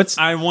 I want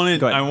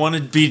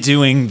to be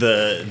doing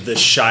the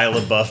Shia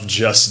LaBeouf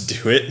Just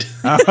Do It.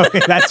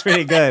 Okay, that's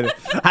pretty good.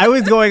 I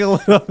was going a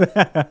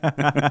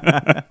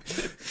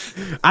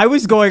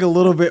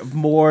little bit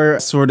more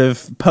sort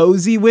of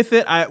posy with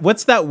it.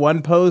 What's that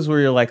one pose where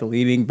you're like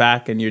leaning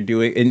back and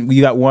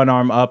you got one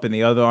arm up and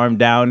the other arm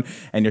down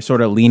and you're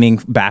sort of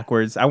leaning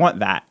backwards? I want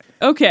that.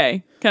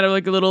 Okay. Kind of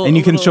like a little. And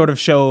you can sort of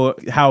show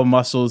how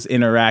muscles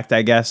interact,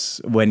 I guess,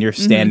 when you're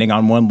standing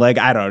on one leg.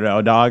 I don't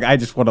know, dog. I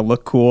just want to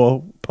look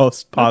cool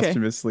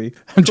posthumously.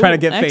 I'm trying to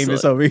get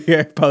famous over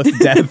here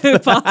post-death.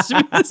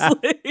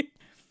 posthumously.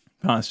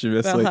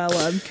 Posthumously.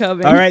 Valhalla, I'm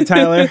coming. All right,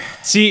 Tyler.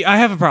 See, I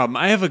have a problem.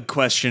 I have a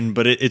question,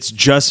 but it's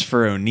just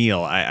for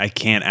O'Neill. I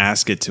can't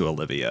ask it to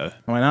Olivia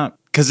Why not?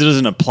 because it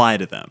doesn't apply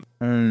to them.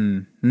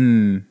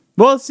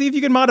 Well, see if you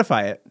can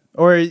modify it.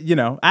 Or,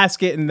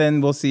 ask it and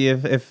then we'll see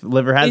if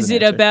Liver has Is an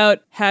it answer. about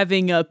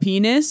having a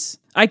penis?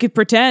 I could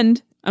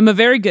pretend. I'm a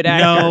very good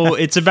actor. No,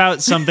 it's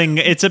about something.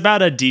 It's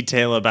about a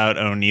detail about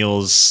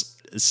O'Neill's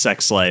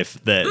sex life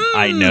that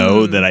I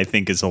know that I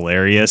think is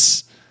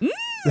hilarious.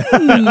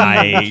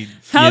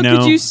 How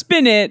could you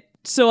spin it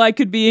so I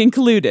could be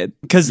included?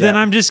 Because then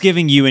I'm just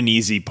giving you an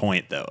easy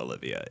point, though,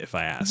 Olivia, if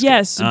I ask.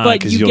 Yes, it.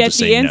 but 'Cause you you'll get just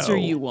the say answer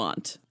no. you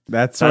want.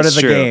 That's sort That's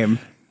of the true. game.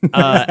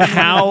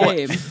 How?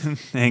 Game.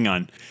 Hang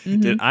on.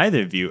 Did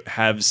either of you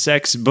have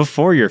sex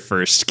before your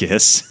first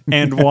kiss,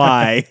 and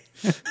why?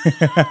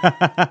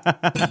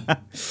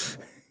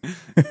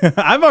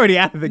 I'm already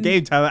out of the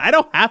game, Tyler. I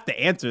don't have to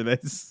answer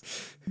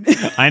this.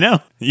 I know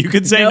you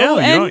could say No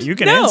no. and You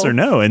can no. answer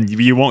no, and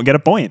you won't get a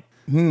point.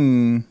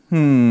 Do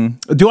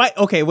I?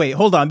 Okay, wait,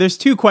 hold on. There's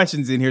 2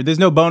 questions in here. There's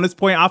no bonus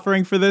point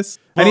offering for this?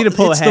 I need to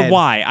pull it's ahead. the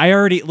why. I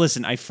already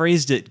listen. I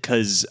phrased it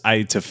because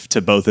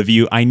to both of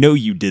you. I know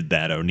you did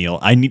that, O'Neill.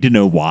 I need to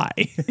know why.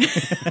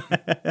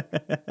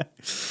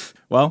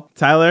 Well,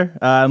 Tyler,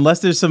 unless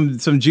there's some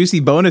juicy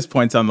bonus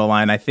points on the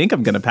line, I think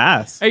I'm going to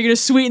pass. Are you going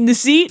to sweeten the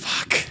seat?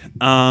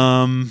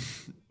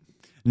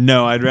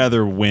 No, I'd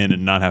rather win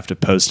and not have to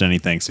post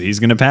anything. So he's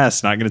going to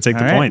pass. Not going to take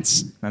the All right.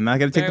 points. I'm not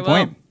going to take Very the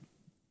point. well.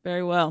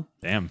 Very well.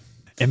 Damn.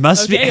 It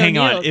must be. Okay, Hang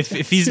on. O'Neill.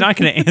 If he's not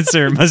going to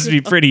answer, it must be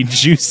pretty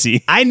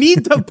juicy. I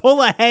need to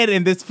pull ahead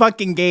in this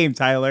fucking game,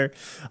 Tyler.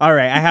 All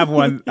right, I have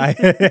one. Well,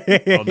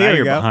 Here now we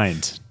you're go.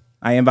 behind.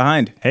 I am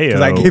behind. Hey-o.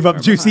 Because I gave up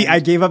I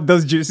gave up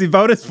those juicy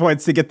bonus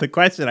points to get the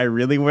question I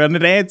really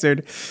wanted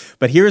answered.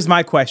 But here's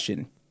my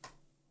question.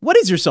 What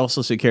is your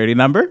social security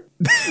number?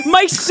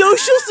 My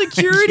social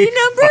security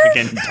number?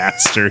 Fucking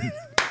bastard.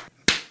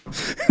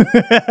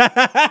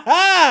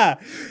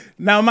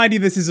 Now, mind you,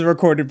 this is a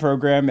recorded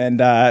program, and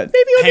maybe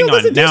Hang O'Neill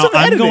doesn't on. do Now some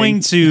I'm editing. going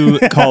to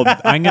call.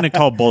 I'm going to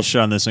call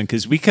bullshit on this one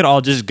because we could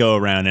all just go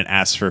around and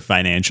ask for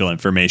financial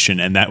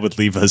information, and that would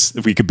leave us.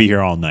 We could be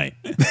here all night.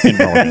 And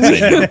we're all gonna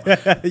say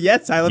no.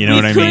 Yes, Tyler. You know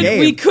what I mean?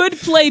 We could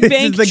play This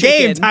bank is the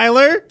chicken. game,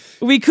 Tyler.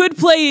 We could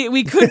play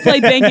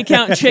bank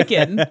account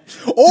chicken.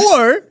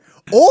 Or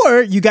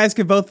you guys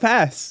could both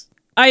pass.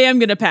 I am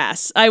going to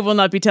pass. I will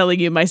not be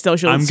telling you my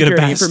social I'm gonna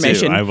security pass too.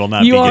 information. I will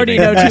not You be already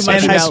giving know you too my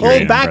much social And I about security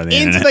pulled me. back over the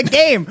into internet. the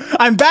game.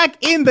 I'm back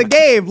in the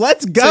game.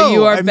 Let's go. So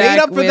you are I made back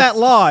up for with that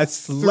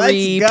loss. 3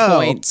 Let's go.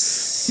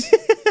 points.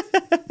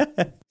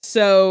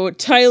 So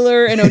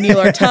Tyler and O'Neill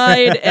are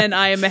tied, and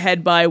I am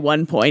ahead by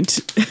 1 point.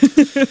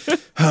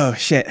 Oh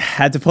shit!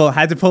 Had to pull it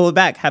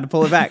back. Had to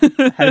pull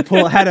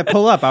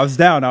up. I was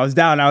down. I had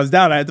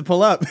to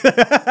pull up.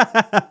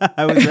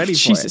 I was ready for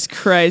Jesus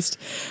Christ!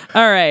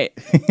 All right.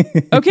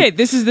 Okay,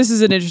 this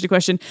is an interesting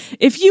question.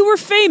 If you were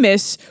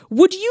famous,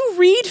 would you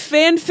read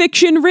fan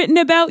fiction written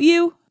about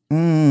you?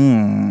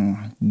 it.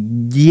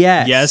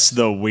 Yes. Yes,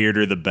 the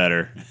weirder the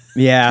better.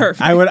 Yeah.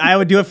 Perfect. I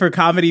would do it for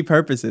comedy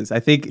purposes. I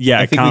think. Yeah,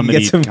 I think comedy,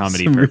 we can get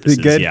comedy some purposes.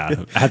 really good.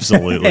 Yeah,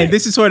 absolutely. And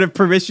this is sort of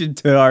permission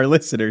to our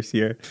listeners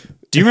here.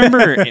 Do you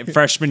remember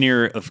freshman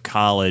year of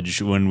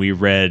college when we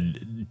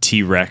read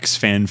T-Rex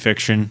fan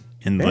fiction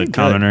in the Very good.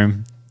 common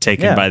room?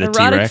 Taken Yeah. by the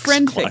Erotic T-Rex,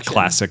 friend a fiction.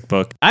 classic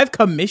book. I've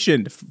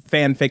commissioned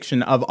fan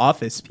fiction of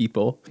office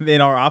people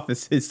in our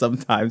offices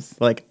sometimes.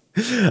 Like,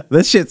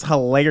 this shit's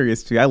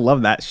hilarious to me. I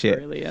love that shit.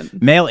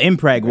 Brilliant. Male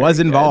impreg was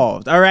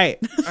involved. All right.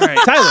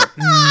 Tyler.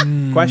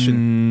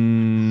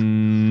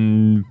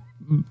 Question.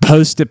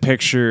 Post a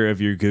picture of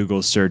your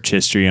Google search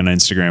history on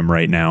Instagram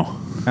right now.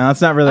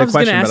 That's not really I a was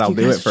gonna question, but ask I'll you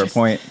do guys it for a just-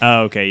 point.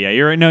 Oh, okay. Yeah,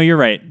 you're right. No, you're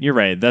right. You're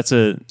right. That's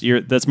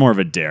more of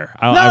a dare.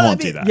 I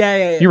won't do that.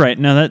 Yeah. You're right.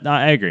 No,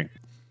 I agree.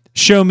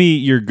 Show me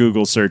your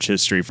Google search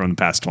history from the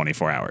past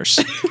 24 hours.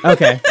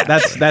 Okay,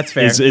 that's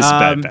fair. It's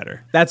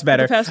better. That's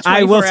better. The past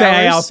I will 24 say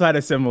I hours? also had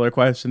a similar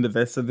question to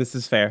this, so this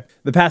is fair.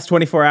 The past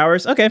 24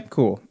 hours? Okay,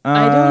 cool.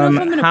 I don't know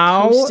if I'm gonna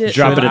how post it.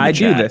 Drop should it in the I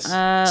chat. do this? Let me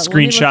look at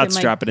Screenshots,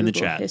 my drop it in the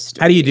Google chat. history.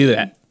 How do you do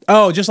that?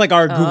 Oh, just like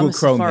our I'm Google a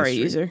Chrome Safari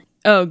history. user.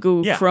 Oh,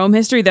 Google Yeah. Chrome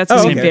history? That's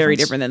gonna be okay. very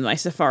different than my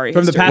Safari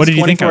From the history. past What did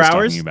you think I 24 was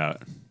hours? talking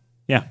about?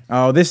 Yeah.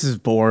 Oh, this is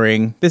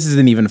boring. This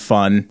isn't even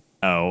fun.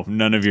 Oh,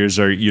 none of yours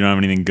are. You don't have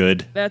anything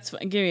good. That's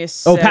fine. Give me a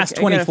sec. Oh, past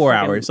I gotta 24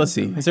 fucking- hours. Let's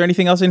see. Is there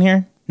anything else in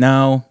here?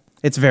 No,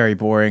 it's very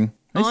boring.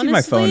 Let me see if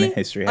my phone Honestly,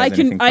 history has I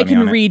anything can funny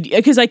on it. read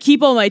because I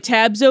keep all my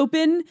tabs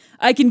open.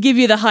 I can give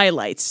you the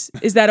highlights.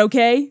 Is that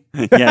okay?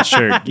 Yeah,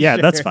 sure. Yeah,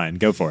 that's fine.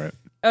 Go for it.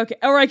 Okay,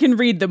 or I can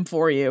read them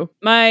for you.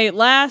 My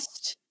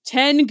last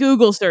 10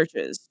 Google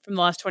searches from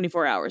the last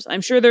 24 hours.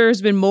 I'm sure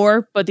there's been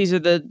more, but these are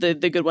the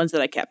good ones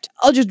that I kept.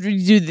 I'll just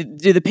do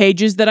the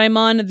pages that I'm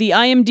on. The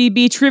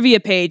IMDb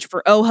trivia page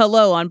for Oh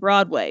Hello on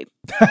Broadway.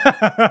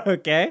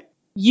 Okay.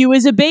 You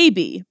as a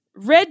Baby.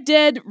 Red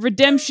Dead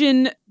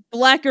Redemption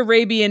Black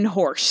Arabian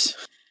Horse.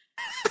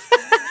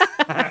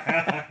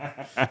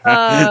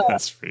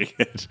 That's pretty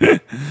good.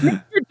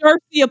 Mr.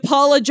 Darcy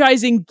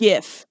apologizing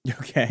GIF.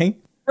 Okay.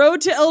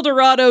 Road to El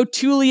Dorado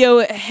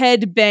Tulio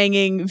head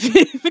banging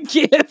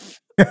GIF.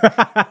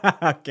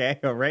 Okay.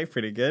 All right.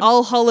 Pretty good.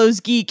 All Hollows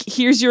Geek.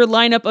 Here's your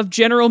lineup of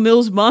General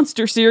Mills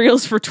monster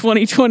cereals for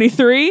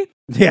 2023.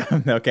 Yeah.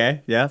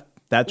 Okay. Yeah.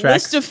 That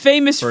tracks. List of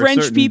famous for a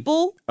French certain-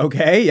 people.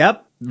 Okay.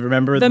 Yep.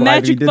 Remember The live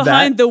magic you did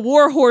behind that? the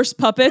Warhorse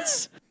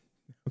puppets.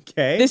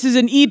 Okay. This is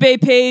an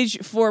eBay page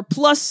for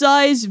plus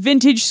size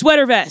vintage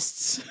sweater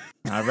vests.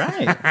 All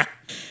right.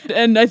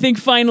 And I think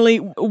finally,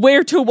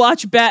 where to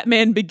watch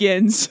Batman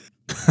Begins.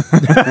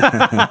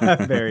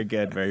 Very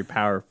good. Very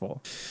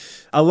powerful.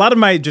 A lot of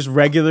my just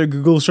regular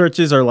Google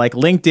searches are like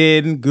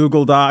LinkedIn,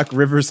 Google Doc,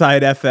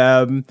 Riverside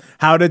FM,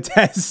 how to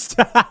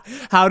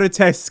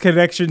test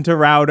connection to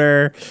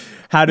router,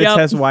 how to Yep.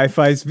 test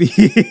Wi-Fi speed,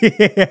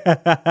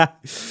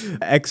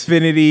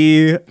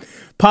 Xfinity,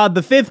 Pod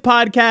the Fifth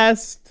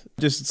podcast.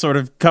 Just sort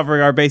of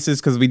covering our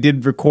bases because we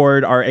did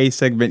record our A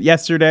segment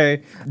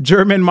yesterday.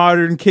 German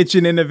modern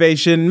kitchen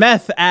innovation,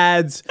 meth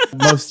ads,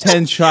 most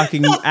 10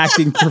 shocking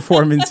acting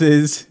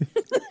performances.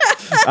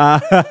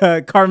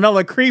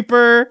 Carmela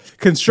Creeper,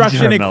 construction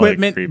Carmela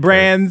equipment Creeper.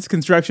 brands,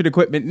 construction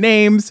equipment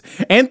names,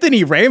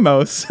 Anthony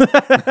Ramos,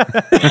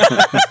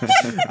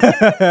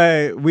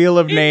 Wheel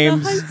of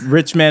Names,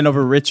 Rich Man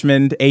over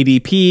Richmond,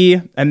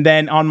 ADP. And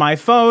then on my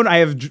phone, I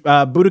have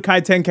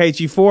Budokai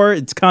Tenkaichi 4.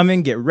 It's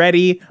coming. Get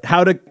ready.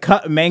 How to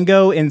cut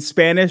mango in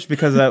Spanish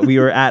because we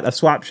were at a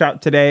swap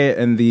shop today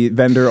and the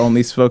vendor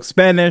only spoke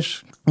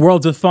Spanish.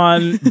 Worlds of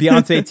Fun,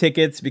 Beyonce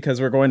tickets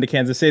because we're going to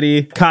Kansas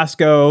City,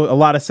 Costco, a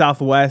lot of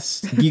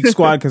Southwest, Geek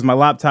Squad because my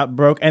laptop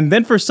broke. And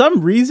then for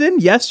some reason,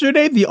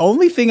 yesterday, the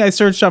only thing I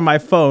searched on my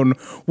phone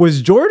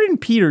was Jordan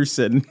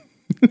Peterson.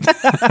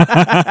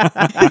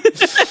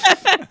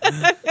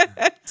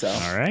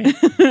 All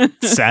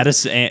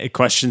right.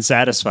 Question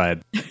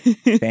satisfied.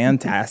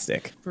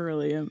 Fantastic.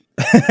 Brilliant.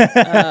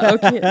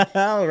 Okay.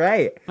 All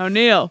right.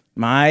 O'Neill.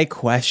 My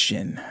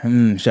question.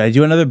 Should I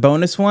do another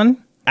bonus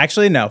one?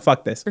 Actually, no.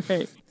 Fuck this.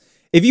 Okay.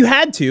 If you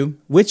had to,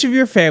 which of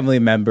your family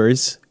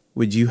members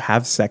would you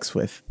have sex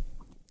with?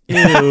 Ew.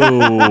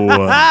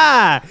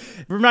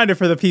 Reminder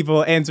for the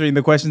people answering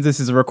the questions, this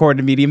is a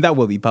recorded medium that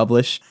will be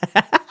published.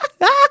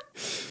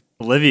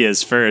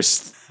 Olivia's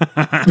first. I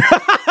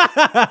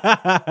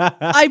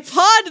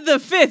pod the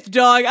fifth,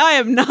 dog. I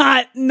am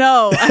not.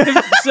 No. I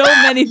have so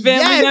many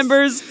family Yes.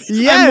 members.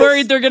 Yes. I'm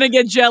worried they're going to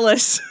get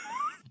jealous.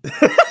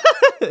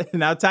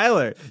 Now,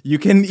 Tyler, you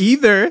can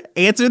either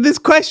answer this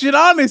question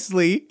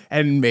honestly,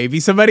 and maybe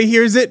somebody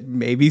hears it,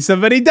 maybe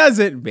somebody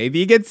doesn't,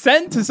 maybe it gets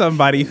sent to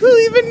somebody, who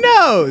even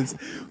knows?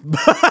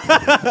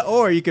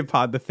 Or you can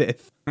pod the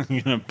fifth. I'm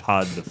gonna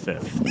pod the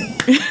fifth.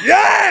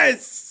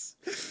 Yes!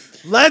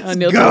 Let's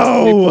O'Neill takes 3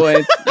 go!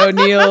 points.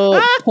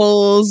 O'Neill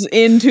pulls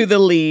into the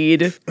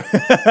lead.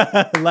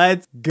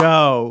 Let's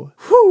go.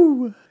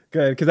 Whew.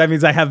 Good, because that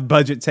means I have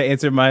budget to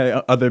answer my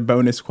other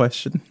bonus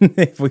question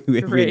if we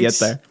Great. get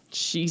there.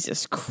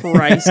 Jesus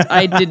Christ.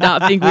 I did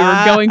not think we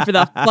were going for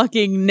the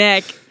fucking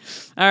neck.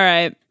 All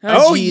right.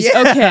 Oh, geez.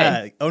 yeah.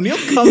 Okay. O'Neill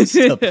comes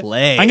to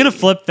play. I'm gonna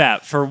flip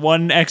that for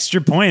 1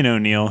 extra point,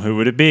 O'Neill. Who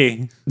would it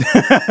be?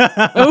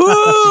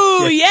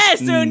 Ooh,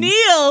 yes,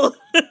 O'Neill.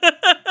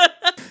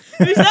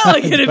 Who's that one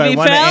going to If I be,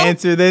 want to pal?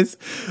 answer this,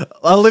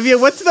 Olivia,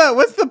 what's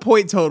the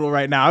point total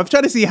right now? I'm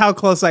trying to see how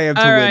close I am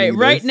to All right, winning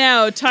right this.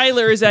 now,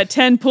 Tyler is at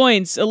 10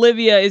 points.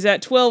 Olivia is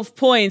at 12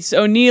 points.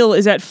 O'Neill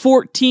is at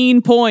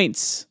 14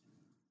 points.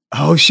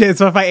 Oh shit!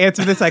 So if I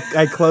answer this,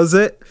 I close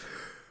it.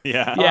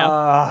 Yeah.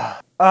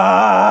 Yeah.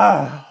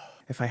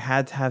 If I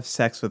had to have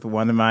sex with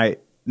one of my,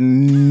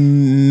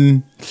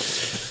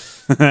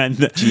 and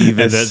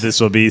this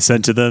will be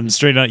sent to them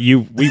straight on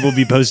you. We will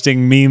be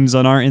posting memes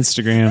on our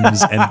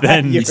Instagrams and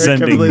then You're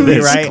sending completely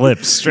this right.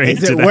 clip straight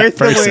Is to it that worth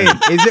person. the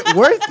win? Is it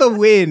worth the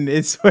win?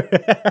 It's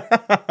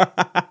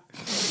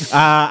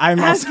I'm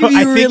Ask also. if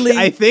you really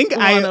I think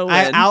I wanna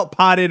win.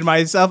 outpotted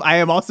myself. I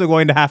am also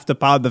going to have to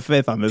pod the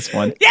fifth on this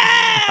one.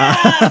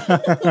 Yeah!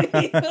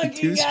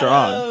 Too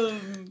strong.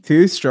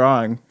 Too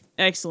strong.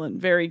 Excellent.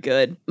 Very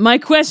good. My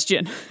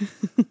question.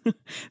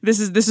 This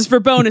is for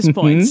bonus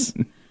points.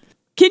 Can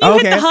you hit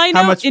Okay. the high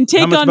How note much- and how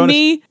take much on bonus?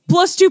 me?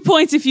 Plus 2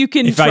 points if you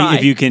can try.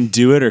 If you can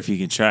do it or if you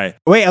can try.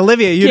 Wait,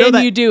 Olivia, you know Can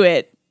that you do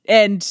it?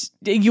 And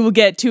you will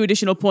get 2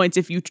 additional points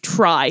if you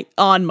try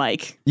on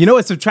Mike.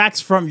 it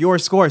subtracts from your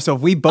score. So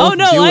if we both Oh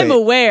no, do I'm it,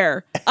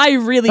 aware. I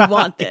really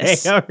want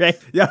this. Okay, all right.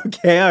 Yeah,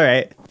 okay, all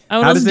right. I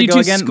want How to does listen it to go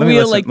you again?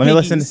 squeal like Let me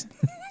listen. piggies.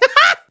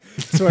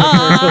 Sort of-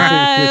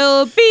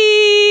 I'll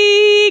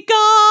be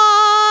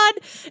gone.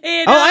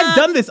 And I've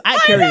done this. I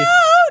carry it.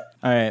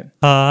 All right.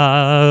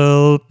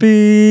 I'll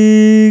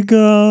be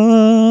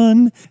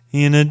gone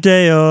in a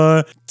day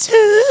or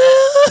two.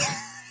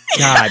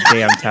 God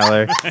damn,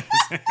 Tyler.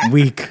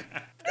 Weak.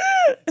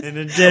 In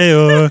a day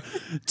or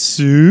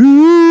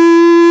two.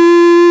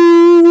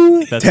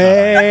 That's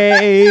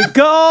Take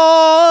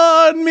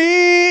on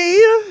me.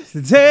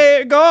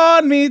 Take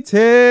on me.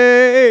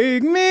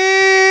 Take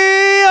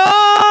me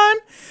on.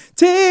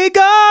 Take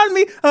on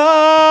me.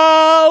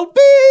 I'll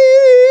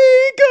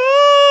be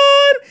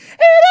gone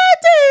in a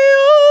day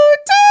or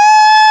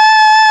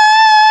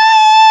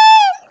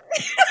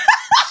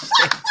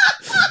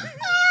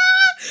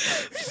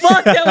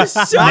Fuck, that was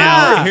so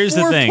Now, good. here's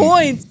the 4 thing.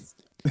 points.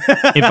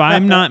 if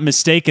I'm not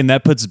mistaken,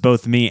 that puts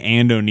both me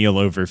and O'Neill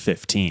over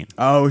 15.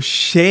 Oh,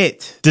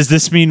 shit. Does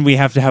this mean we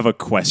have to have a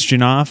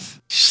question off?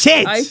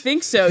 Shit. I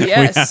think so, We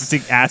yes. have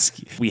to ask.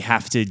 We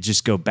have to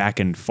just go back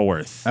and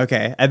forth.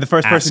 Okay. And the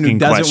first person who asking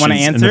doesn't want to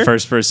questions, answer? And the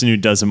first person who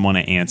doesn't want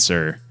to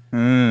answer.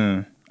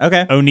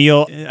 Okay.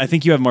 O'Neill, I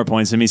think you have more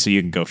points than me, so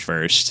you can go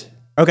first.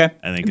 Okay.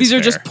 I think These it's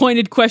are just fair.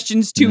 pointed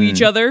questions to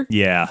each other.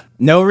 Yeah.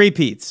 No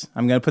repeats.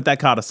 I'm going to put that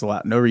codicil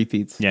out. No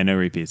repeats. Yeah, no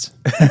repeats.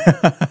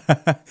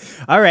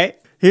 All right.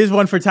 Here's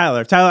one for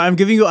Tyler. Tyler, I'm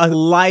giving you a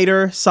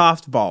lighter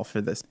softball for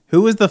this.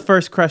 Who was the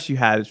first crush you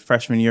had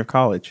freshman year of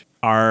college?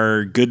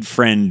 Our good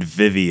friend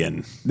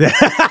Vivian.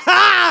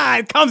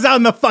 It comes out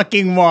in the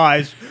fucking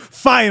wash.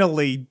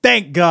 Finally.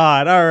 Thank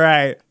God. All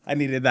right. I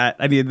needed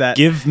that.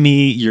 Give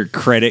me your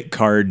credit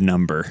card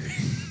number.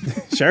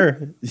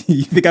 Sure.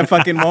 You think I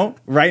fucking won't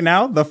right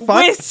now? The fuck?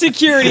 With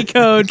security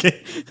code.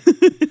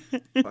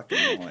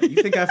 Fucking won't.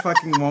 You think I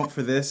fucking won't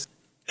for this?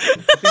 You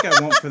think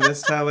I won't for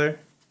this, Tyler?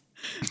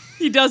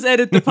 He does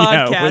edit the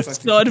Yeah, podcast,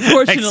 with so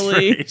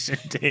unfortunately,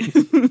 Expiration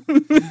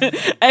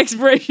date.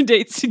 expiration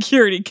date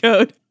security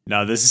code.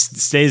 No, this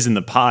stays in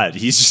the pod.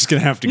 He's just going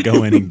to have to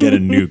go in and get a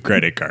new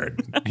credit card.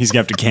 He's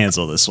going to have to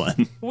cancel this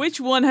one. Which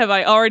one have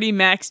I already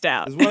maxed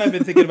out? It's one I've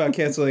been thinking about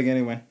canceling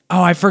anyway.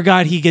 Oh, I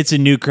forgot he gets a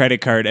new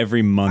credit card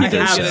every month. I or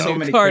have so. so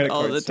many credit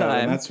cards, Tyler,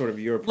 and that's sort of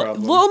your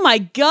problem. Oh my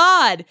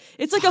god!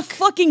 It's like a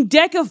fucking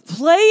deck of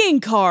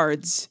playing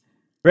cards.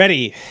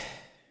 Ready.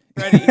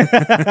 Ready?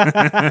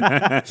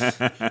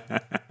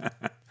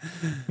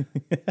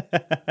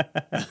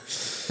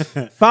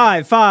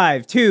 5,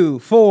 5, 2,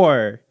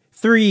 4,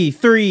 3,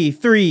 3,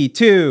 3,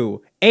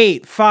 2,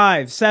 8,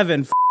 5,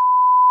 7.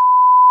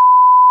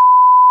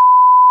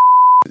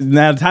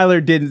 Now,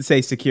 Tyler didn't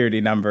say security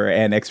number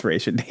and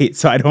expiration date,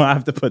 so I don't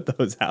have to put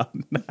those out.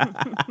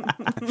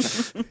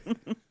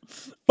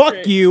 Fuck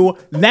Great. you.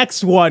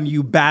 Next one,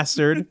 you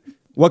bastard.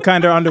 What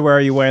kind of underwear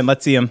are you wearing?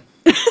 Let's see them.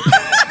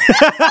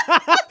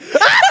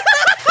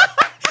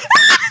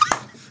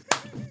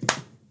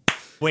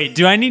 Wait,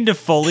 do I need to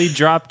fully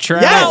drop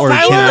track, Yes, or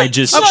Tyler! can I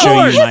just Of show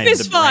course. you my Hip is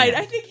the fine. brand?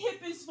 I think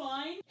hip is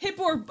fine. Hip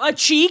or a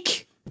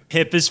cheek.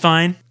 Hip is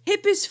fine.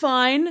 Hip is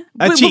fine.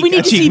 cheek, we need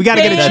a to cheek. see We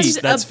gotta get a bands,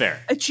 cheek. That's fair.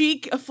 A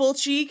cheek, a full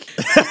cheek.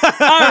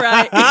 All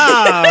right.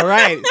 All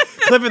right.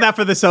 Clipping that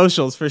for the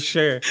socials for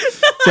sure.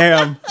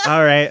 Damn.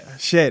 All right.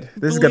 Shit.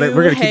 This is we're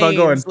gonna keep on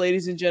going. Hanes,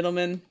 ladies and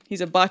gentlemen.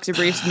 He's a boxer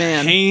briefs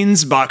man.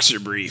 Hanes boxer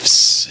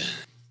briefs.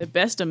 The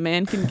best a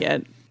man can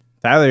get.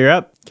 Tyler, you're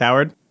up,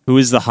 coward. Who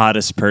is the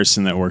hottest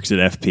person that works at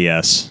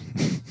FPS?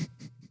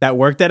 That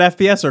worked at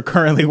FPS or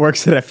currently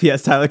works at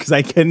FPS, Tyler, because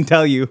I couldn't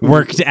tell you.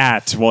 Worked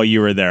at while you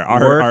were there.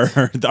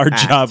 Worked Our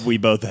at. job we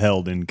both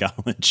held in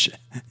college,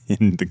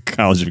 in the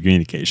College of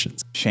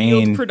Communications.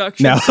 Shane. Field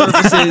production No.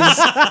 services.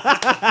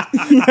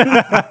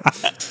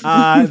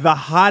 The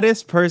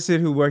hottest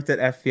person who worked at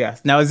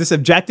FPS. Now, is this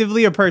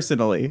objectively or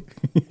personally?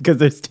 Because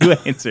there's two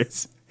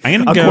answers.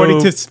 I'm gonna According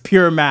go, to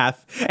pure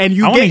math. And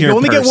you I wanna hear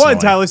only get one,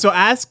 personally. Tyler, so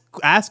ask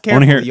I carefully.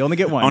 want to hear. You only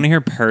get I want one. to hear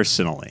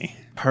personally.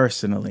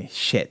 Personally.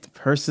 Shit.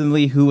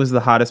 Personally, who was the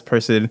hottest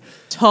person?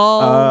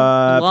 Tall,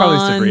 probably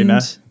blonde,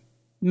 Sabrina.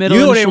 Middle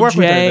You don't initial work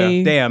with her, though.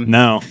 J. Damn.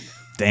 No,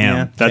 damn,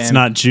 Yeah, that's damn.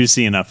 not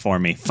juicy enough for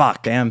me.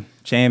 Fuck. Damn.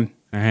 Shame.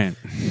 All right.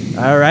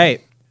 All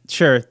right.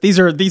 Sure. These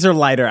are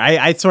lighter.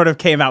 I sort of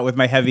came out with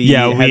my heavy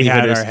Yeah, we heavy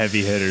had hitters. our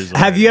heavy hitters.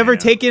 Have you ever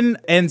already, taken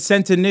and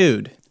sent a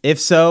nude? If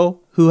so,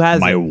 who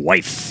has my it?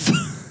 wife?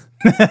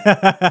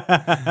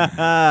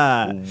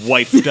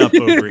 Wifed up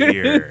over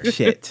here.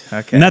 Shit.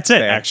 Okay. And that's it,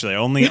 fair. actually.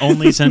 Only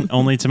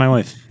to my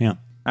wife. Yeah.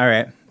 All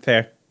right.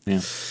 Fair. Yeah.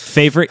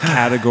 Favorite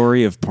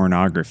category of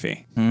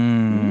pornography?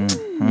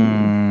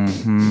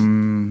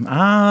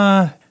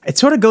 It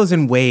sort of goes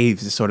in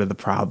waves is sort of the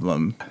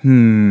problem.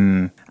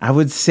 I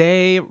would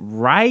say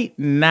right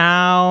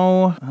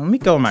now, let me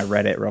go on my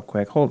Reddit real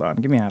quick. Hold on.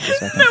 Give me half a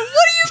second.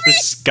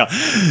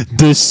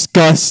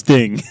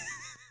 Disgusting.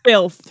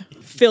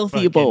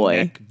 Filthy boy.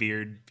 Neck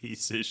beard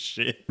piece of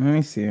shit. Let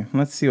me see.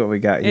 Let's see what we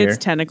got here. It's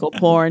tentacle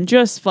porn.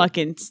 Just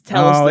fucking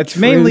tell us the it's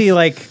truth. mainly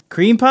like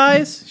cream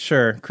pies?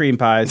 Sure, cream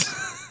pies.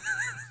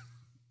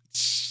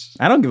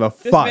 I don't give a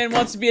This fuck. man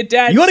wants to be a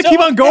dad. You want to so keep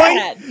on going?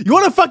 bad. You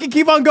want to fucking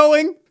keep on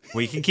going?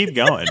 We can keep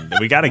going.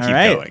 We got to keep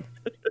right. going.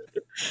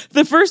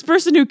 The first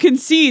person who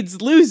concedes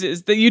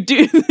loses. That you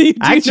do. That you do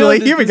Actually,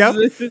 know here we go.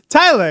 this is-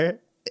 Tyler,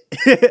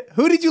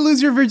 who did you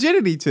lose your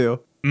virginity to?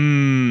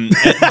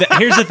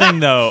 Here's the thing,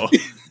 though.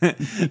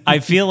 I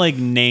feel like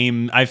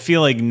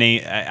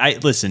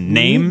listen,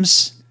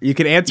 names. You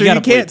can answer, You you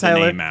gotta can't, bleep the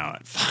Tyler. name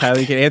out. Fuck. Tyler,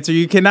 you can answer,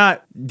 you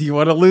cannot. Do you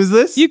want to lose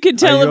this? You can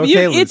tell Are him. you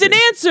okay It's an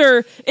losing?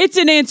 answer. It's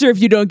an answer if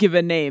you don't give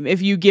a name. If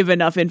you give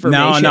enough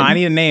information. No, I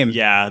need a name.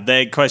 Yeah,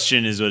 the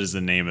question is, what is the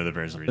name of the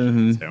person? We're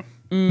to?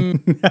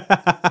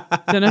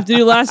 Don't have to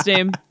do last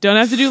name. Don't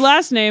have to do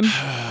last name.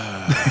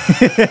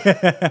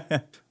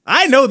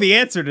 I know the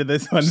answer to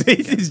this one.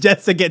 This is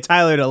just to get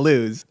Tyler to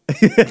lose.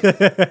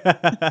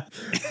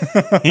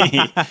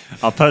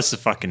 I'll post a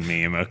fucking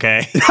meme,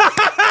 okay?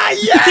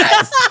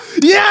 Yes!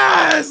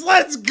 Yes!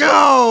 Let's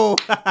go!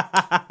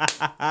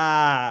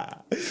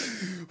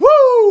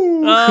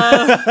 Woo!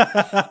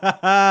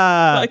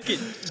 Fucking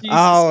Jesus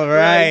All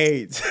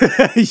Christ.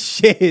 right.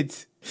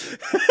 Shit.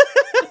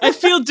 I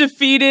feel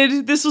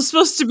defeated. This was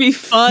supposed to be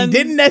fun. He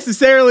didn't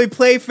necessarily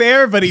play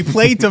fair, but he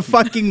played to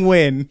fucking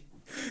win.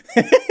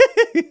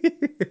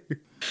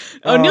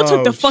 O'Neill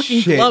took the Oh,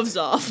 fucking shit. gloves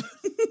off.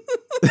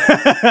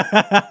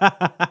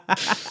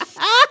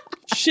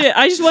 Shit,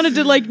 I just wanted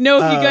to know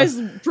if you guys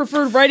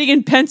preferred writing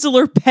in pencil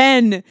or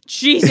pen.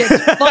 Jesus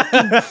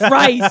fucking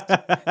Christ.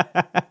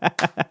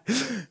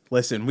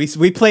 Listen,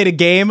 we played a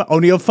game.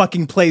 O'Neill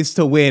fucking plays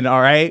to win, all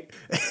right?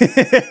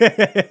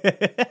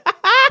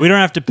 We don't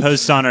have to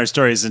post on our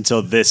stories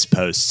until this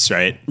posts,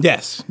 right?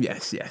 Yes.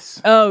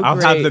 Oh, I'll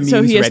have the great. memes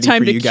So he has ready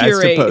time for to you guys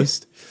curate. to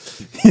post.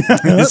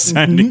 It's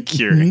time to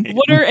curate.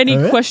 What are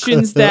any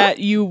questions that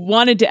you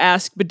wanted to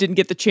ask but didn't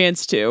get the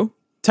chance to?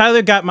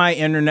 Tyler got my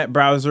internet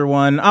browser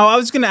one. Oh, I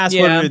was going to ask,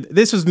 Yeah.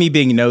 this was me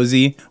being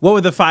nosy. What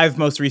were the 5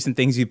 most recent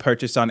things you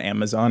purchased on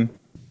Amazon?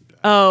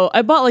 Oh,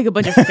 I bought a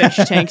bunch of fish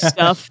tank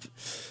stuff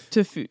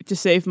to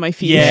save my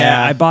feet.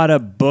 Yeah, I bought a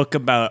book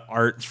about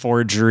art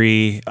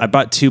forgery. I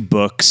bought 2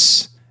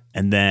 books.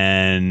 And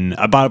then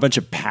I bought a bunch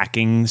of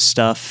packing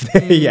stuff.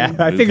 Yeah,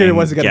 I figured it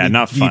wasn't going to Yeah, be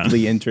not fun.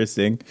 deeply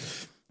interesting.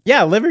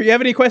 Yeah, Liver, you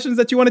have any questions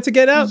that you wanted to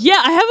get out? Yeah,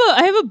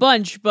 I have a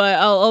bunch, but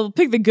I'll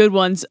pick the good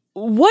ones.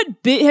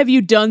 What bit have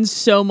you done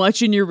so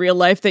much in your real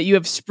life that you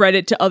have spread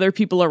it to other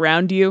people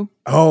around you?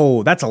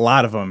 Oh, that's a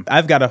lot of them.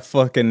 I've got a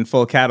fucking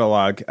full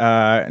catalog.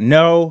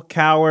 No,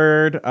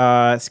 Coward,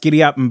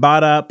 Skitty Up and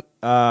Bot Up.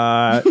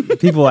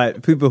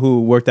 People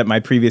who worked at my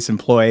previous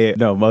employ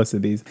know most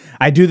of these.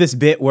 I do this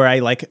bit where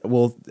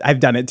I've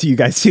done it to you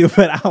guys too,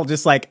 but I'll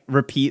just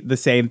repeat the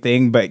same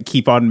thing but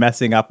keep on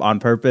messing up on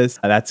purpose.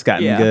 That's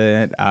gotten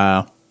good.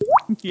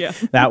 Yeah.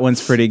 That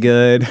one's pretty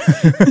good.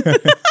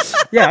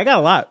 Yeah, I got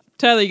a lot.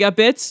 Tyler, you got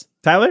bits?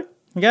 Tyler,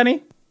 you got any?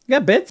 You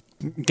got bits?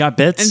 Got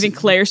bits? Anything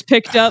Claire's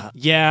picked up?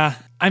 Yeah.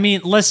 I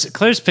mean,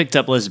 Claire's picked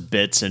up less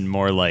bits and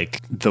more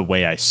the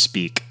way I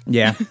speak.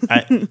 Yeah.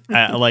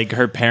 I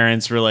her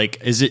parents were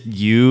like, "Is it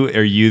you?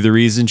 Are you the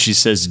reason she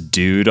says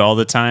dude all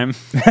the time?"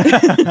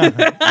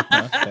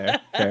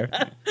 Fair.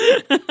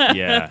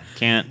 Yeah,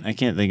 I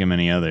can't think of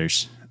many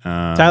others.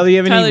 Tyler, you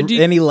have Tyler,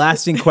 any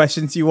lasting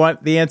questions you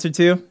want the answer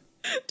to?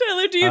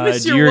 Tyler, do you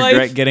miss Do your you wife?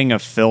 regret getting a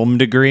film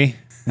degree?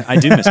 I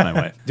do miss my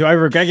wife. Do I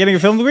regret getting a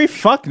film degree?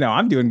 Fuck no.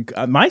 I'm doing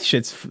my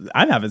shit's.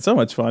 I'm having so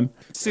much fun.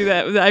 See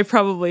that? I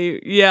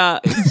probably, yeah,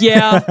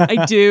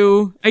 I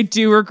do. I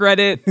do regret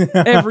it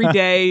every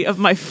day of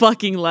my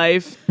fucking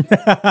life.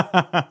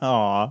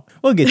 Aw,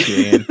 we'll get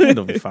you in.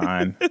 It'll be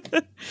fine.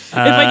 If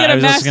I get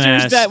a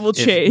master's, that will if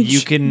change.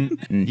 You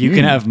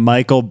can have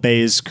Michael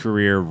Bay's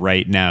career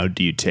right now.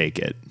 Do you take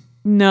it?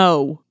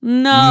 No.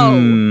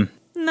 Hmm.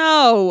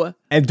 No.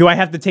 And do I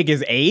have to take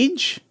his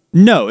age?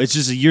 No, it's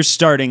just you're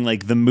starting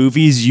the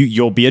movies.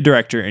 You'll be a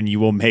director and you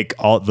will make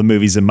all the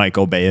movies that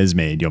Michael Bay has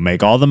made. You'll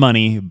make all the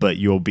money, but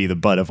you'll be the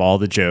butt of all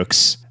the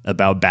jokes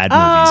about bad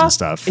movies and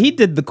stuff. He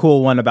did the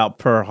cool one about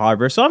Pearl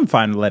Harbor, so I'm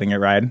fine letting it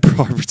ride.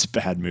 Harvard's a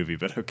bad movie,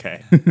 but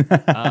okay.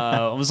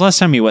 When was the last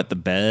time you wet the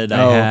bed?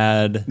 I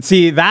had.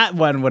 See, that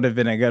one would have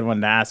been a good one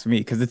to ask me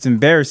because it's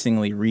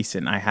embarrassingly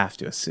recent, I have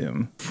to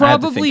assume. I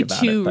had to Probably think about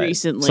too it, but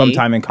recently.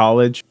 Sometime in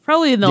college.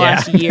 Probably in the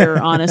last year,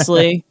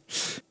 honestly.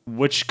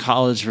 Which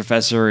college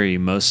professor are you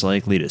most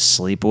likely to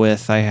sleep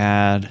with? I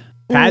had.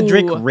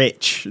 Patrick Ooh.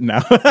 Rich. No.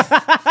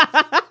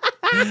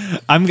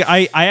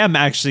 I am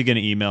actually going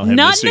to email him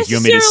Not this week. You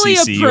want me to necessarily a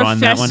CC you on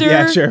that one? professor.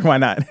 Yeah, sure. Why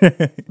not?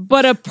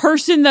 But a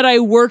person that I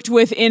worked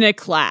with in a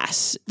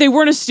class. They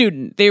weren't a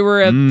student. They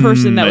were a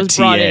person that a was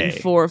brought TA. in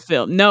for a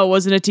film. No, it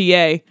wasn't a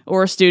TA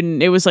or a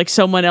student. It was like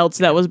someone else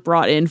that was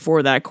brought in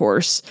for that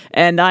course.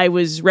 And I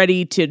was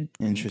ready to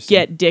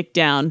get dick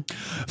down.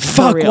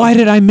 Fuck, real. why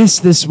did I miss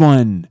this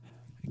one?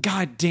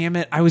 God damn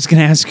it. I was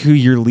going to ask who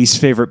your least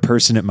favorite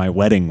person at my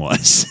wedding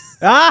was.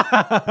 Can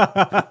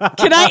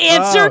I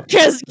answer?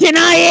 Can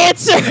I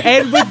answer?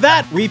 And with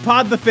that, we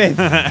pod the fifth.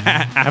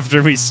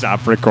 After we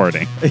stop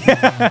recording.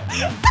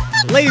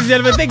 Ladies and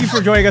gentlemen, thank you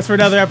for joining us for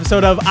another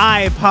episode of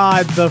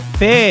iPod the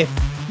Fifth.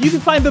 You can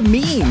find the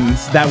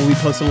memes that we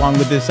post along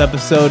with this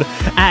episode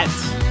at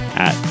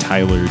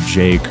Tyler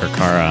J.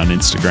 Karkara on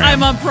Instagram.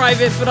 I'm on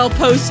private, but I'll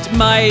post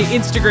my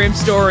Instagram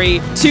story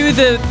to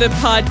the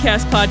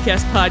podcast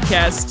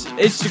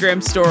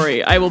Instagram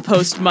story. I will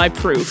post my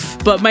proof.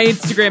 But my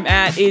Instagram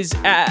is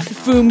at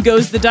Foom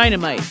Goes the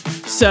Dynamite.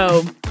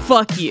 So,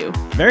 fuck you.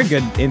 Very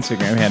good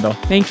Instagram handle.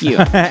 Thank you.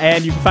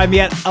 And you can find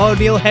me at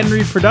O'Neill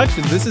Henry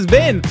Productions. This has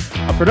been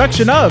a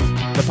production of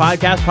the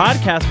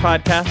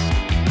Podcast.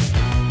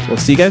 We'll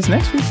see you guys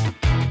next week.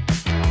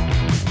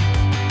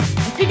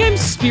 I think I'm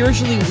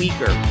spiritually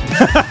weaker.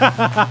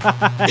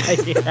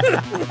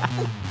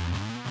 Yeah.